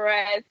out for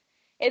us.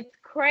 It's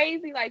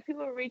crazy.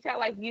 People reach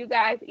out, you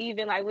guys,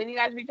 even when you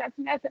guys reach out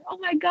to me, I said, oh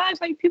my gosh,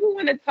 people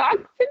want to talk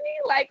to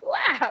me.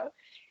 Wow.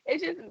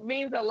 It just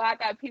means a lot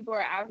that people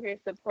are out here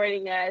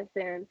supporting us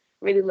and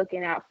really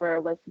looking out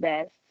for what's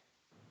best.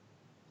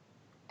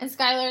 And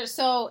Skylar,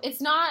 so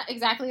it's not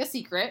exactly a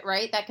secret,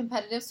 right, that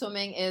competitive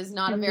swimming is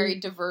not a very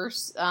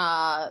diverse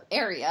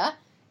area.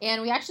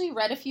 And we actually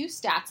read a few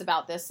stats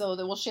about this, so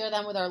that we'll share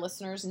them with our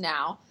listeners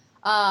now.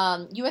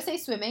 USA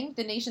Swimming,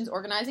 the nation's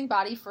organizing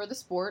body for the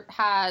sport,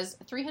 has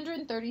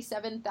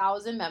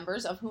 337,000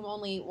 members, of whom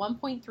only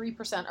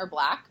 1.3% are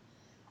Black.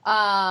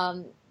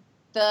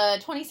 The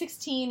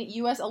 2016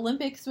 U.S.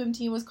 Olympic swim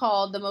team was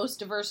called the most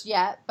diverse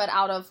yet, but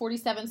out of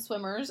 47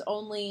 swimmers,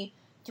 only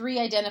 3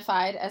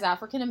 identified as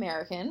African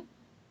American: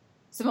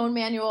 Simone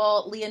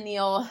Manuel, Leah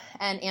Neal,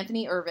 and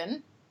Anthony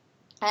Irvin.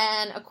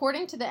 And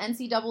according to the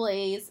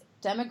NCAA's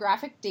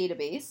demographic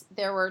database,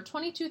 there were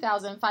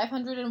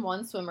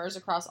 22,501 swimmers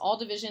across all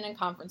division and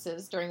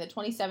conferences during the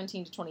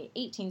 2017 to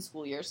 2018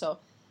 school year, so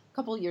a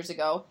couple years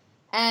ago.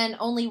 and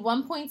only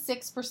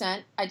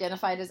 1.6%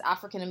 identified as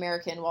African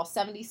American, while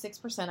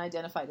 76%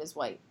 identified as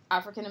white.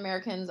 African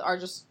Americans are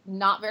just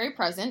not very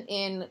present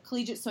in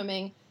collegiate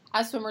swimming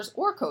as swimmers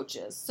or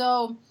coaches.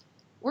 So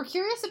we're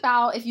curious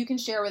about if you can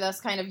share with us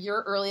kind of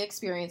your early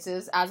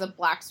experiences as a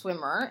Black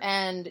swimmer.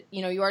 And,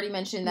 you already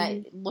mentioned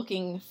that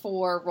looking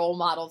for role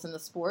models in the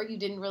sport, you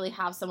didn't really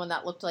have someone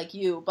that looked like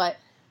you. But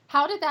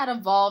how did that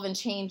evolve and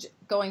change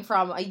going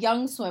from a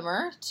young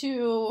swimmer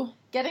to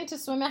getting to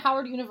swim at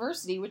Howard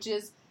University, which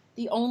is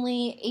the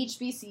only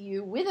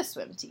HBCU with a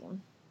swim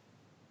team?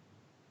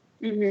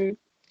 So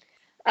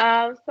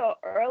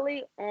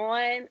early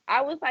on,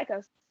 I was like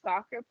a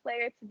soccer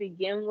player to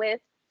begin with.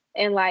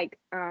 And like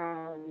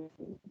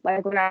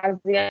when I was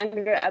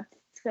younger up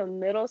to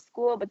middle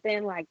school, but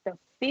then like the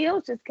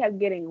field just kept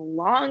getting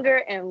longer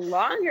and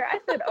longer. I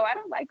said, I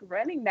don't like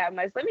running that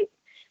much. Let me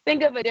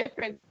think of a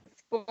different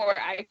sport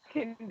I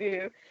can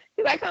do.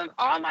 Because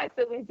all my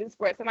siblings do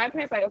sports. So my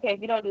parents were like, okay,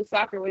 if you don't do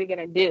soccer, what are you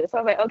gonna do? So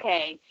I was like,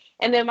 okay.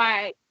 And then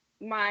my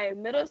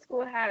middle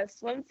school had a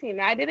swim team.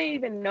 And I didn't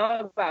even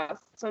know about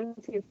swim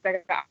teams.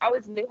 Like, I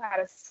always knew how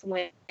to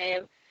swim.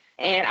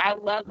 And I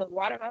love the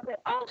water. And I was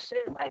like, oh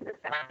shit, like this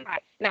sounds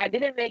nice. And I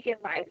didn't make it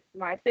my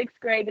 6th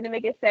grade, didn't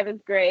make it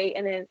 7th grade.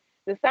 And then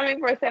the summer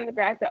before 7th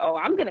grade, I said,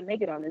 I'm going to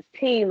make it on this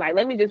team. Like,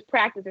 let me just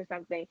practice or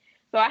something.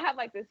 So I have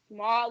like this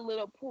small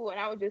little pool and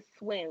I would just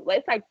swim.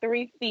 It's like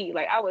 3 feet.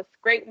 Like I would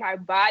scrape my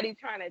body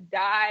trying to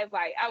dive.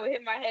 Like I would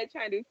hit my head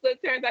trying to do flip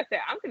turns. I said,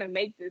 I'm going to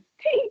make this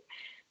team.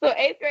 So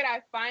 8th grade, I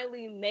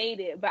finally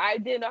made it, but I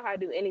didn't know how to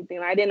do anything.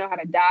 Like, I didn't know how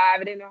to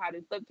dive. I didn't know how to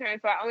do flip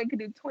turns. So I only could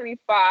do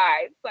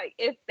 25, like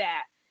if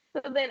that.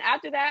 So then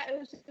after that, it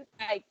was just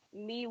like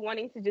me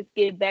wanting to just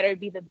get better,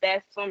 be the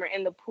best swimmer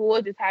in the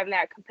pool, just having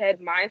that competitive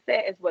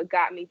mindset is what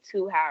got me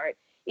to Howard.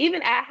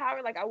 Even at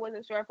Howard, like I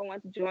wasn't sure if I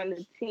wanted to join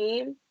the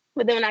team.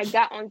 But then when I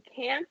got on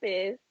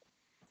campus,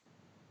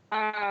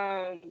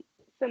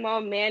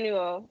 Simone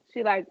Manuel,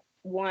 she like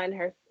won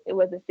it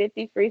was a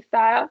 50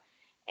 freestyle.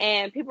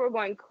 And people were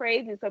going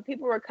crazy. So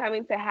people were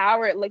coming to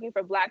Howard looking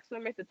for Black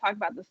swimmers to talk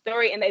about the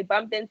story. And they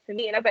bumped into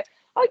me. And I was like,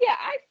 oh, yeah,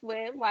 I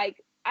swim.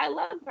 Like, I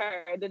love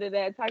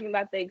her, talking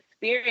about the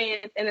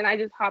experience. And then I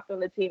just hopped on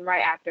the team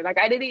right after. Like,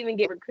 I didn't even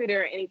get recruited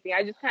or anything.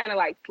 I just kind of,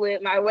 like,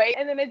 slid my way.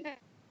 And then it just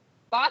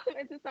blossomed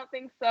into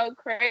something so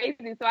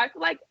crazy. So I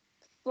feel like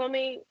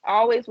swimming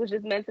always was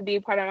just meant to be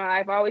a part of my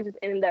life. I always just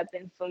ended up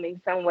in swimming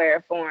somewhere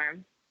or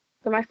form.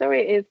 So my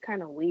story is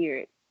kind of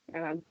weird,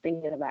 and I'm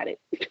thinking about it.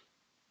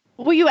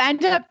 Well, you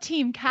end up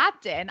team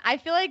captain. I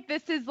feel like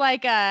this is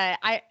like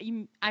I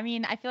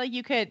mean, I feel like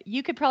you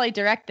could probably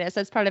direct this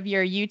as part of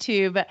your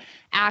YouTube,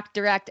 act,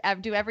 direct,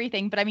 do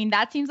everything. But I mean,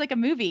 that seems like a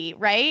movie,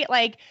 right?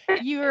 Like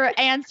you're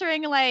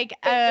answering like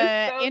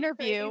a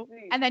interview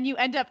crazy. And then you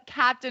end up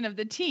captain of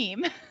the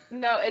team.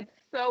 No, it's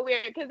so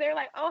weird because they're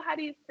like, oh, how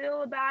do you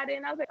feel about it?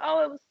 And I was like,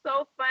 oh, it was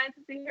so fun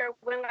to see her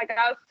win. Like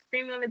I was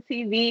screaming on the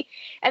TV.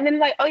 And then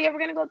like, oh yeah, we're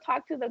going to go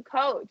talk to the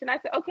coach. And I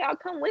said, okay, I'll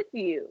come with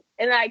you.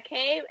 And I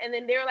came and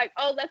then they were like,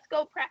 oh, let's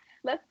go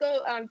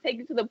take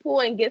you to the pool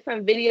and get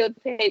some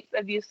videotapes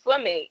of you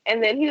swimming.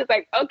 And then he was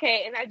like,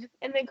 okay.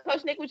 And then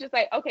Coach Nick was just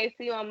like, okay,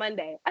 see you on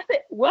Monday. I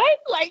said, what?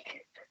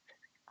 Like,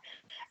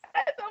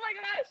 I said, oh my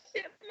gosh,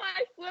 shit,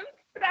 my swim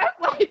staff,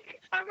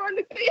 like I'm on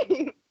the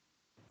team.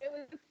 It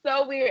was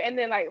so weird. And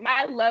then, like,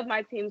 I love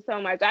my team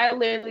so much. I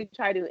literally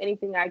try to do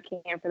anything I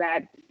can for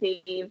that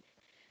team.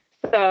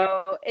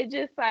 So it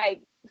just,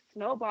 like,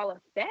 snowball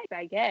effect,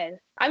 I guess.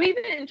 I'm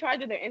even in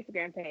charge of their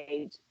Instagram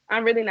page.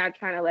 I'm really not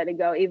trying to let it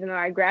go, even though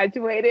I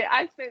graduated.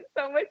 I spent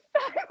so much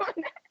time on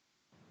that.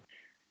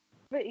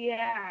 But,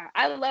 yeah,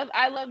 I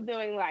love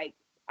doing, like,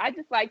 I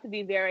just like to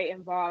be very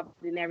involved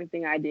in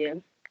everything I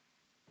do.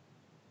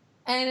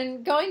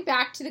 And going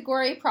back to the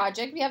Gorée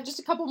project, we have just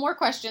a couple more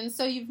questions.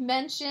 So you've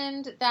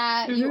mentioned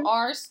that you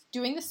are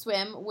doing the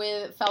swim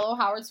with fellow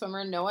Howard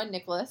swimmer Noah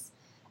Nicholas.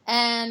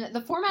 And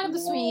the format of the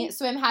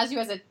swim has you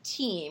as a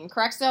team,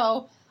 correct?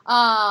 So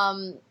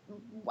I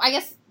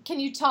guess,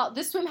 can you tell,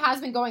 this swim has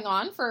been going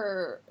on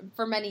for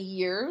many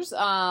years.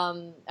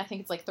 I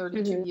think it's like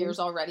 32 years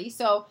already.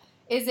 So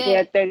is it,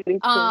 yeah, 32.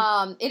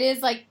 It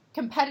is like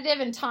competitive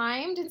and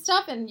timed and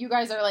stuff, and you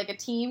guys are like a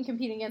team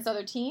competing against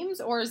other teams?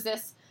 Or is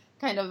this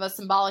kind of a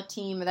symbolic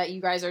team that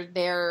you guys are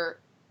there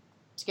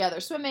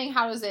together swimming?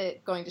 How is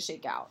it going to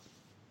shake out?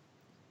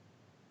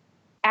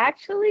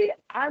 Actually,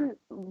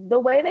 the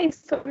way they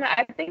swim,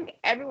 I think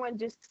everyone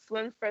just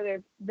swims for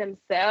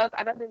themselves.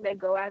 I don't think they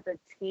go as a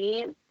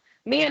team.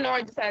 Me and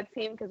Nora just had a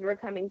team because we're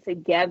coming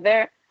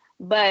together.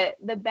 But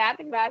the bad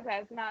thing about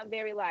that is not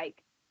very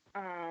like,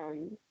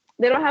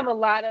 they don't have a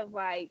lot of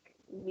like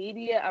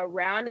media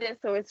around it.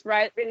 So it's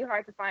really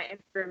hard to find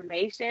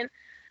information.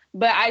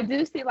 But I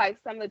do see like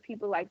some of the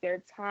people like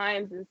their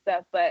times and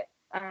stuff, but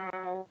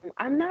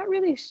I'm not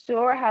really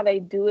sure how they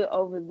do it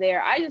over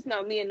there. I just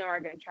know me and Nora are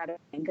going to try to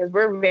win because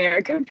we're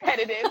very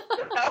competitive.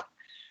 So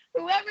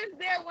whoever's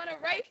there want to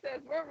race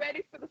us, we're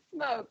ready for the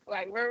smoke.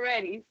 Like we're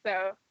ready.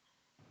 So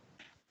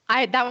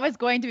that was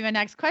going to be my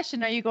next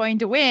question. Are you going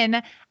to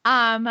win?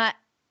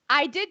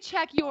 I did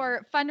check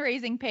your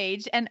fundraising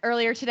page and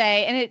earlier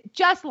today, and it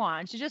just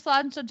launched. It just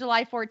launched on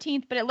July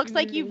 14th, but it looks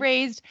like you've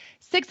raised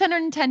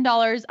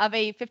 $610 of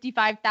a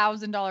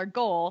 $55,000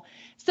 goal.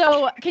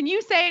 So can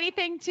you say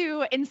anything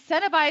to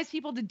incentivize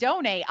people to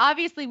donate?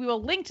 Obviously, we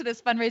will link to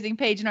this fundraising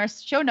page in our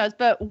show notes,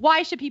 but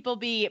why should people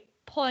be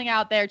pulling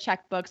out their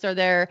checkbooks or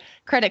their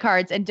credit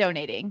cards and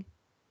donating?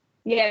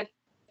 Yes,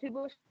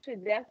 people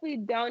should definitely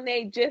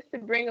donate just to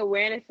bring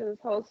awareness to this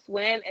whole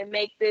swim and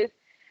make this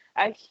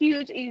a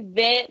huge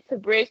event to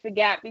bridge the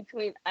gap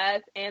between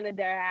us and the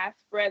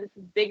diaspora. This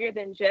is bigger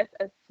than just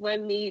a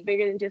swim meet,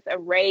 bigger than just a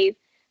race.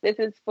 This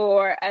is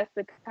for us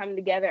to come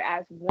together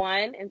as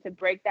one and to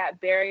break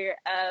that barrier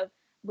of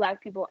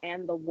Black people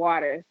and the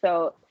water.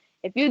 So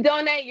if you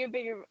donate,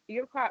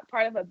 you're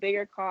part of a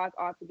bigger cause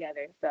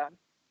altogether. So,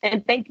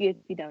 and thank you if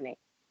you donate.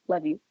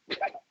 Love you.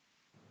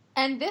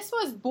 And this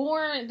was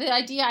born, the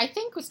idea, I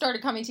think,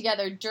 started coming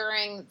together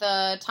during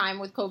the time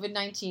with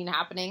COVID-19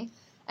 happening.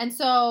 And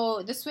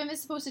so the swim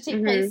is supposed to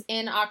take place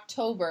in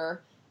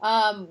October.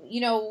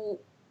 You know,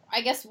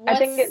 I guess I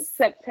think it's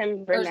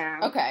September now.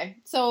 Okay.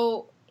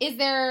 So is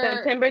there...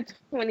 September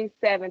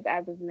 27th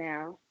as of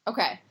now.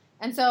 Okay.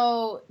 And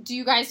so do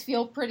you guys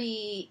feel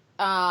pretty,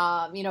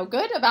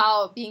 good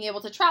about being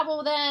able to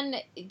travel then?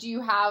 Do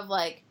you have,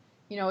 like,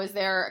 is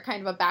there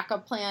kind of a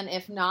backup plan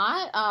if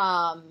not?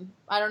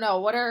 I don't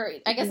know.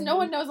 I guess no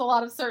one knows a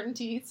lot of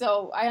certainty,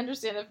 so I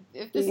understand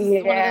if this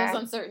is one of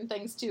those uncertain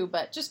things too,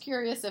 but just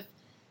curious if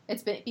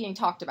it's being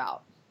talked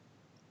about.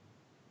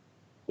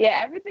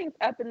 Yeah, everything's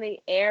up in the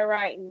air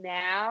right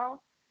now.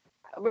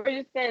 We're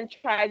just going to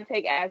try to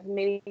take as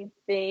many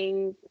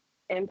things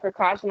in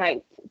precaution,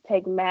 like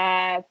take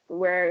masks,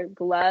 wear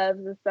gloves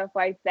and stuff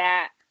like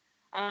that.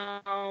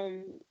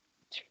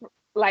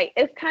 Like,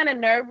 it's kind of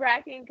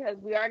nerve-wracking because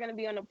we are going to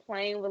be on a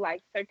plane with,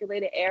 like,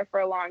 circulated air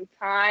for a long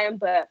time,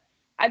 but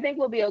I think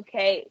we'll be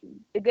okay.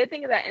 The good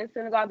thing is that in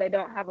Senegal, they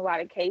don't have a lot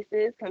of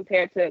cases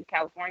compared to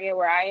California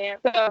where I am.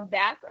 So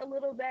that's a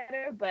little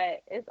better,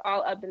 but it's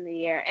all up in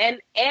the air. And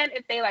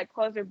if they, like,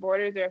 close their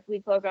borders or if we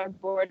close our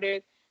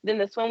borders, then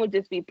the swim would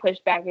just be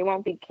pushed back. It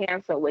won't be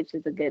canceled, which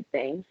is a good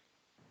thing.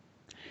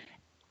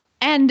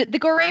 And the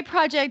Gorée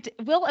Project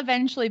will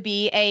eventually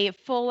be a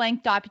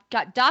full-length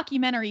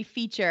documentary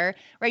feature.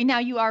 Right now,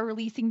 you are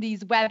releasing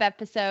these web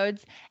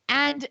episodes,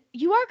 and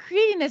you are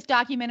creating this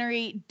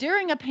documentary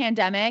during a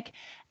pandemic.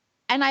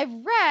 And I've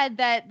read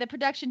that the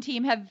production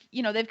team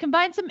they've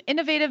combined some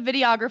innovative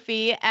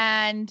videography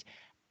and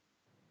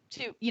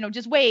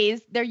just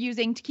ways they're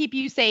using to keep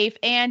you safe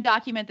and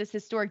document this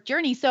historic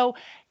journey. So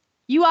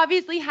you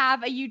obviously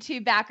have a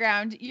YouTube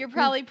background. You're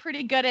probably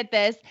pretty good at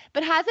this,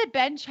 but has it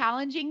been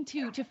challenging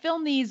to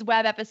film these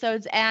web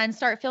episodes and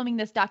start filming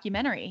this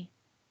documentary?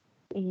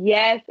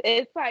 Yes,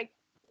 it's like,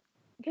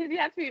 because you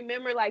have to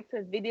remember, like,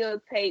 to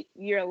videotape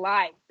your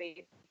life,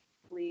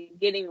 basically,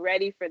 getting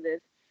ready for this.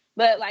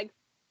 But, like,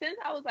 since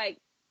I was, like,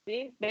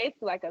 being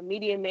basically like a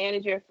media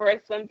manager for a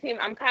swim team,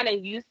 I'm kind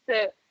of used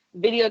to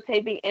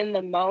videotaping in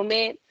the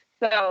moment.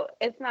 So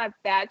it's not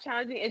that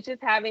challenging. It's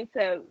just having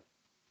to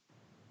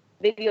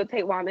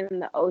videotape while I'm in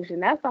the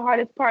ocean. That's the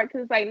hardest part,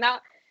 because like,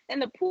 not in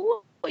the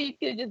pool you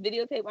could just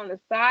videotape on the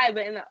side,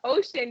 but in the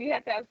ocean you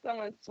have to have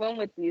someone swim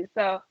with you.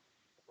 So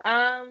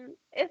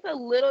it's a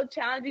little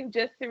challenging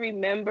just to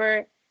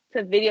remember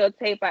to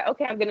videotape, like,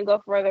 okay, I'm gonna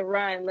go for the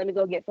run, let me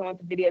go get someone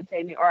to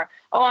videotape me, or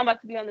I'm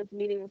about to be on this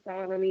meeting with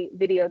someone, let me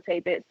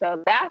videotape it.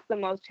 So that's the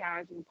most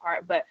challenging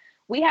part. But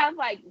we have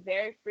like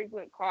very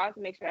frequent calls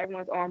to make sure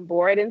everyone's on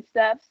board and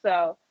stuff,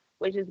 so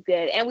which is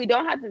good. And we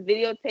don't have to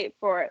videotape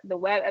for the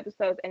web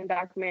episodes and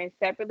documentaries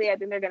separately. I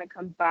think they're going to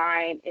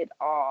combine it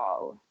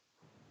all.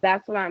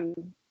 That's what I'm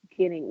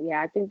getting. Yeah,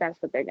 I think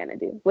that's what they're going to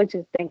do, which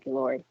is, thank you,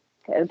 Lord.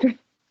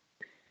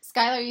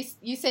 Skylar,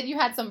 you said you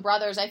had some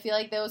brothers. I feel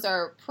like those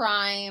are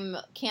prime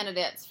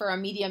candidates for a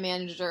media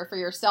manager for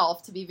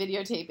yourself to be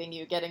videotaping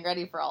you getting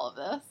ready for all of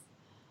this.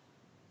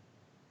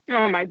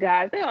 Oh, my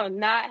gosh. They will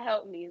not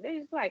help me. They're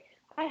just like,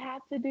 I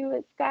have to do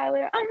it,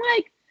 Skylar. I'm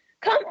like,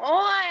 come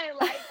on,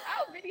 like,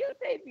 I'll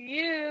videotape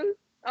you.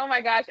 Oh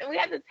my gosh. And we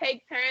had to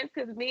take turns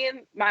because me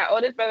and my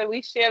oldest brother,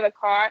 we share the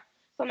car.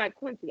 So I'm like,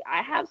 Quincy,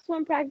 I have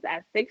swim practice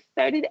at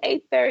 6:30 to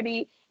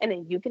 8:30, and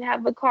then you can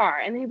have the car.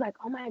 And he's like,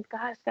 oh my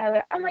gosh,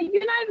 Skylar. I'm like,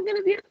 you're not even going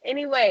to be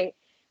anyway.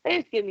 They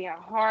just give me a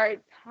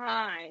hard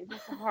time.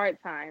 Just a hard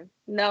time.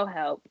 No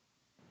help.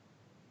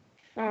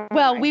 Oh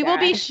well, we will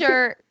be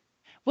sure.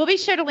 We'll be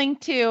sure to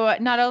link to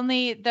not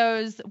only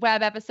those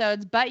web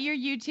episodes, but your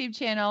YouTube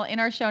channel in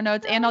our show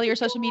notes and all your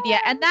social media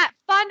and that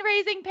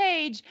fundraising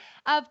page,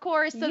 of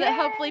course, so that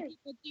hopefully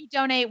people do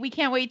donate. We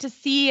can't wait to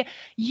see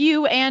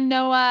you and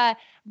Noah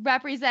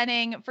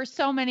representing for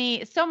so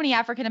many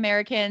African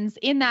Americans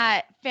in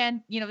that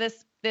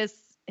this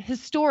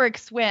historic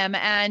swim.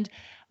 And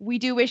we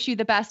do wish you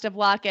the best of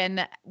luck,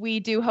 and we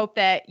do hope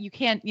that you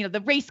can,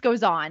 the race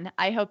goes on.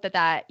 I hope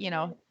that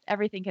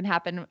everything can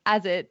happen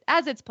as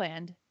it's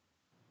planned.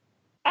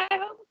 I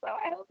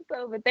hope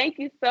so. But thank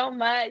you so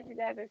much. You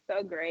guys are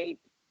so great.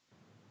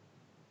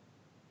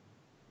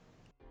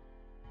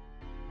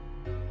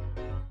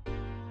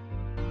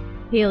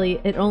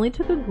 Haley, it only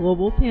took a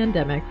global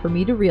pandemic for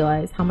me to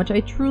realize how much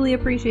I truly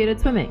appreciated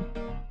swimming,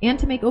 and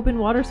to make open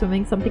water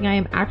swimming something I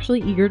am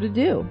actually eager to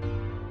do.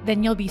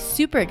 Then you'll be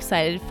super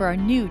excited for our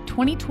new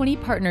 2020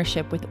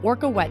 partnership with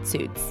Orca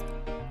Wetsuits.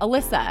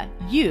 Alyssa,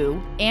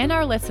 you and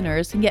our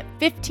listeners can get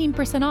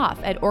 15% off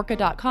at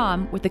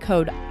orca.com with the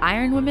code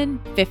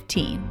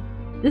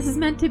IRONWOMEN15. This is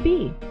meant to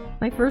be.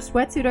 My first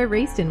wetsuit I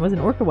raced in was an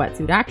Orca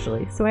wetsuit,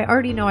 actually, so I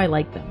already know I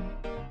like them.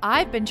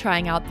 I've been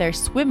trying out their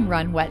swim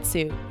run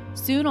wetsuit.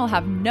 Soon I'll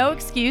have no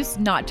excuse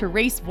not to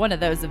race one of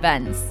those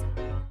events.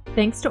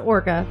 Thanks to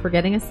Orca for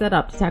getting us set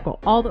up to tackle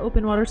all the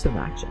open water swim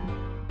action.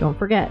 Don't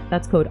forget,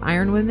 that's code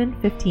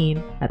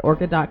IRONWOMEN15 at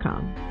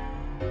orca.com.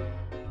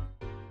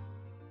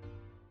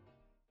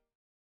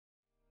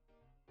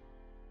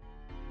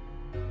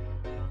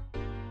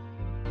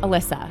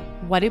 Alyssa,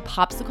 what do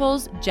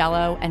popsicles,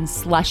 Jell-O, and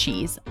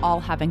slushies all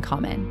have in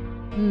common?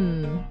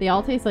 They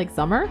all taste like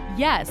summer?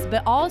 Yes,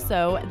 but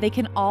also they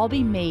can all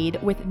be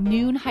made with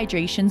Nuun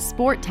Hydration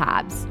Sport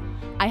Tabs.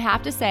 I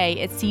have to say,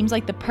 it seems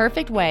like the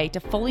perfect way to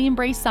fully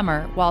embrace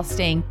summer while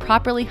staying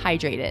properly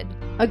hydrated.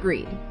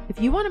 Agreed. If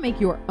you want to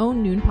make your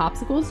own Nuun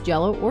popsicles,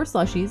 Jell-O, or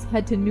slushies,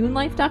 head to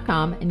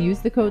nuunlife.com and use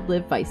the code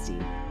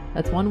LIVEFEISTY.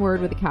 That's one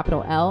word with a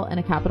capital L and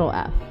a capital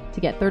F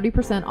to get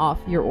 30% off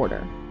your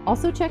order.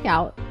 Also check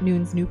out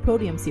Nuun's new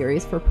Podium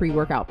series for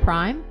pre-workout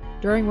prime,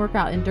 during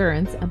workout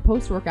endurance, and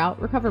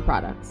post-workout recover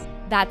products.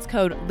 That's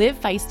code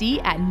LIVEFEISTY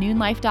at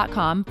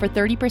nuunlife.com for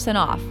 30%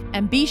 off.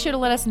 And be sure to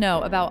let us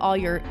know about all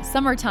your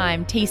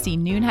summertime tasty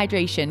Nuun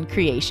Hydration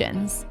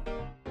creations.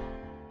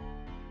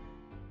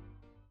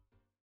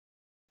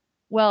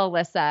 Well,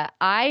 Alyssa,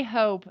 I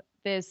hope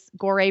this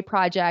Gorée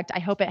project, I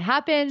hope it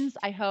happens.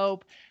 I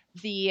hope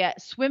the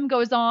swim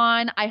goes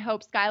on. I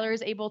hope Skylar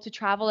is able to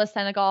travel to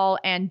Senegal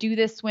and do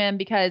this swim,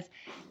 because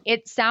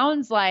it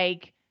sounds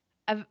like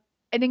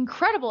an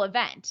incredible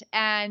event.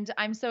 And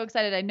I'm so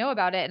excited I know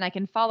about it and I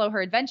can follow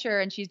her adventure.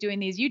 And she's doing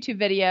these YouTube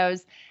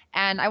videos,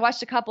 and I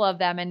watched a couple of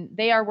them and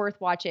they are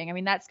worth watching. I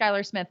mean, that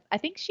Skylar Smith, I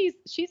think she's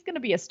going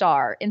to be a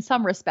star in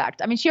some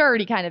respect. I mean, she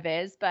already kind of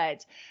is,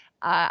 but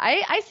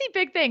I see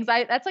big things.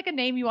 That's like a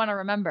name you want to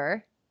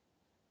remember.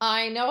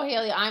 I know,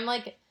 Haley. I'm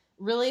like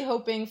really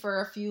hoping for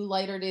a few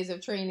lighter days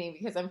of training,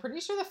 because I'm pretty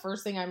sure the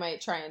first thing I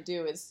might try and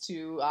do is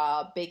to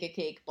bake a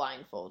cake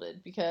blindfolded.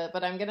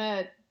 But I'm going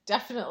to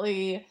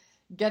definitely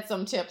get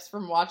some tips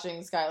from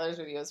watching Skylar's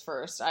videos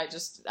first. I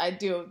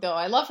do, though.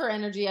 I love her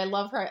energy. I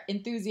love her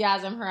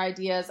enthusiasm, her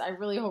ideas. I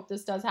really hope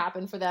this does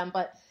happen for them.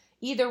 But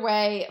either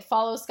way,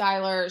 follow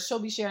Skylar. She'll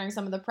be sharing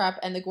some of the prep,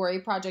 and the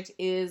Gorée Project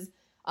is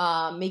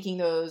making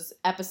those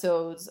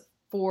episodes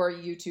for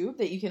YouTube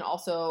that you can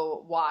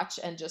also watch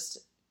and just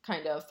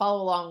kind of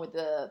follow along with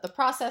the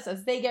process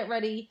as they get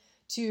ready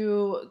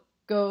to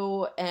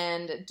go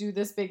and do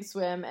this big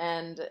swim.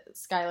 And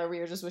Skylar, we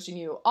are just wishing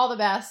you all the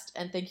best,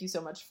 and thank you so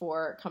much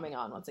for coming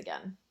on once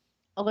again.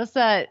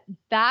 Alyssa,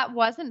 that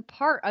wasn't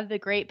part of the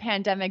Great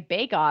Pandemic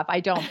Bake Off, I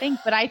don't think,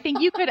 but I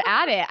think you could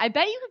add it. I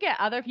bet you could get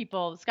other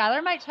people.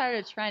 Skylar might try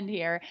to trend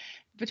here.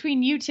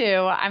 Between you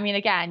two, I mean,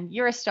 again,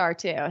 you're a star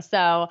too.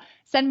 So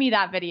send me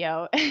that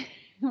video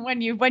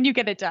when you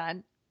get it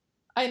done.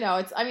 I know.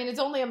 It's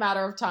only a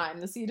matter of time.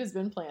 The seed has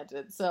been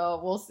planted, so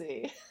we'll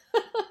see.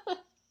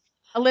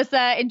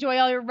 Alyssa, enjoy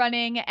all your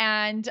running,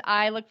 and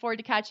I look forward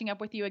to catching up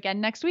with you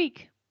again next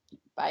week.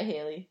 Bye,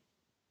 Haley.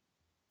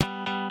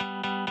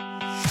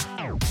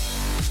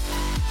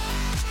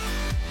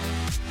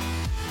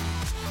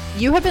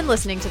 You have been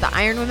listening to the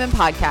Iron Women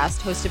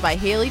podcast, hosted by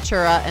Haley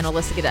Chura and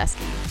Alyssa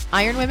Godesky.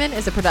 Iron Women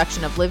is a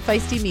production of Live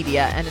Feisty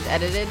Media and is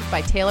edited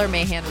by Taylor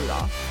Mahan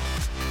Rudolph.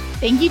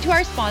 Thank you to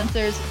our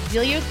sponsors,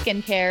 Zelio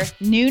Skincare,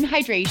 Nuun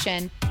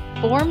Hydration,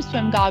 Form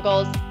Swim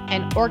Goggles,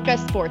 and Orca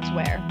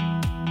Sportswear,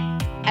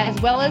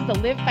 as well as the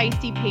Live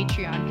Feisty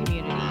Patreon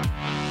community.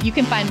 You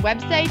can find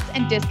websites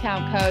and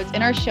discount codes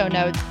in our show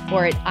notes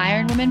or at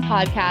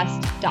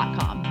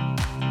ironwomenpodcast.com.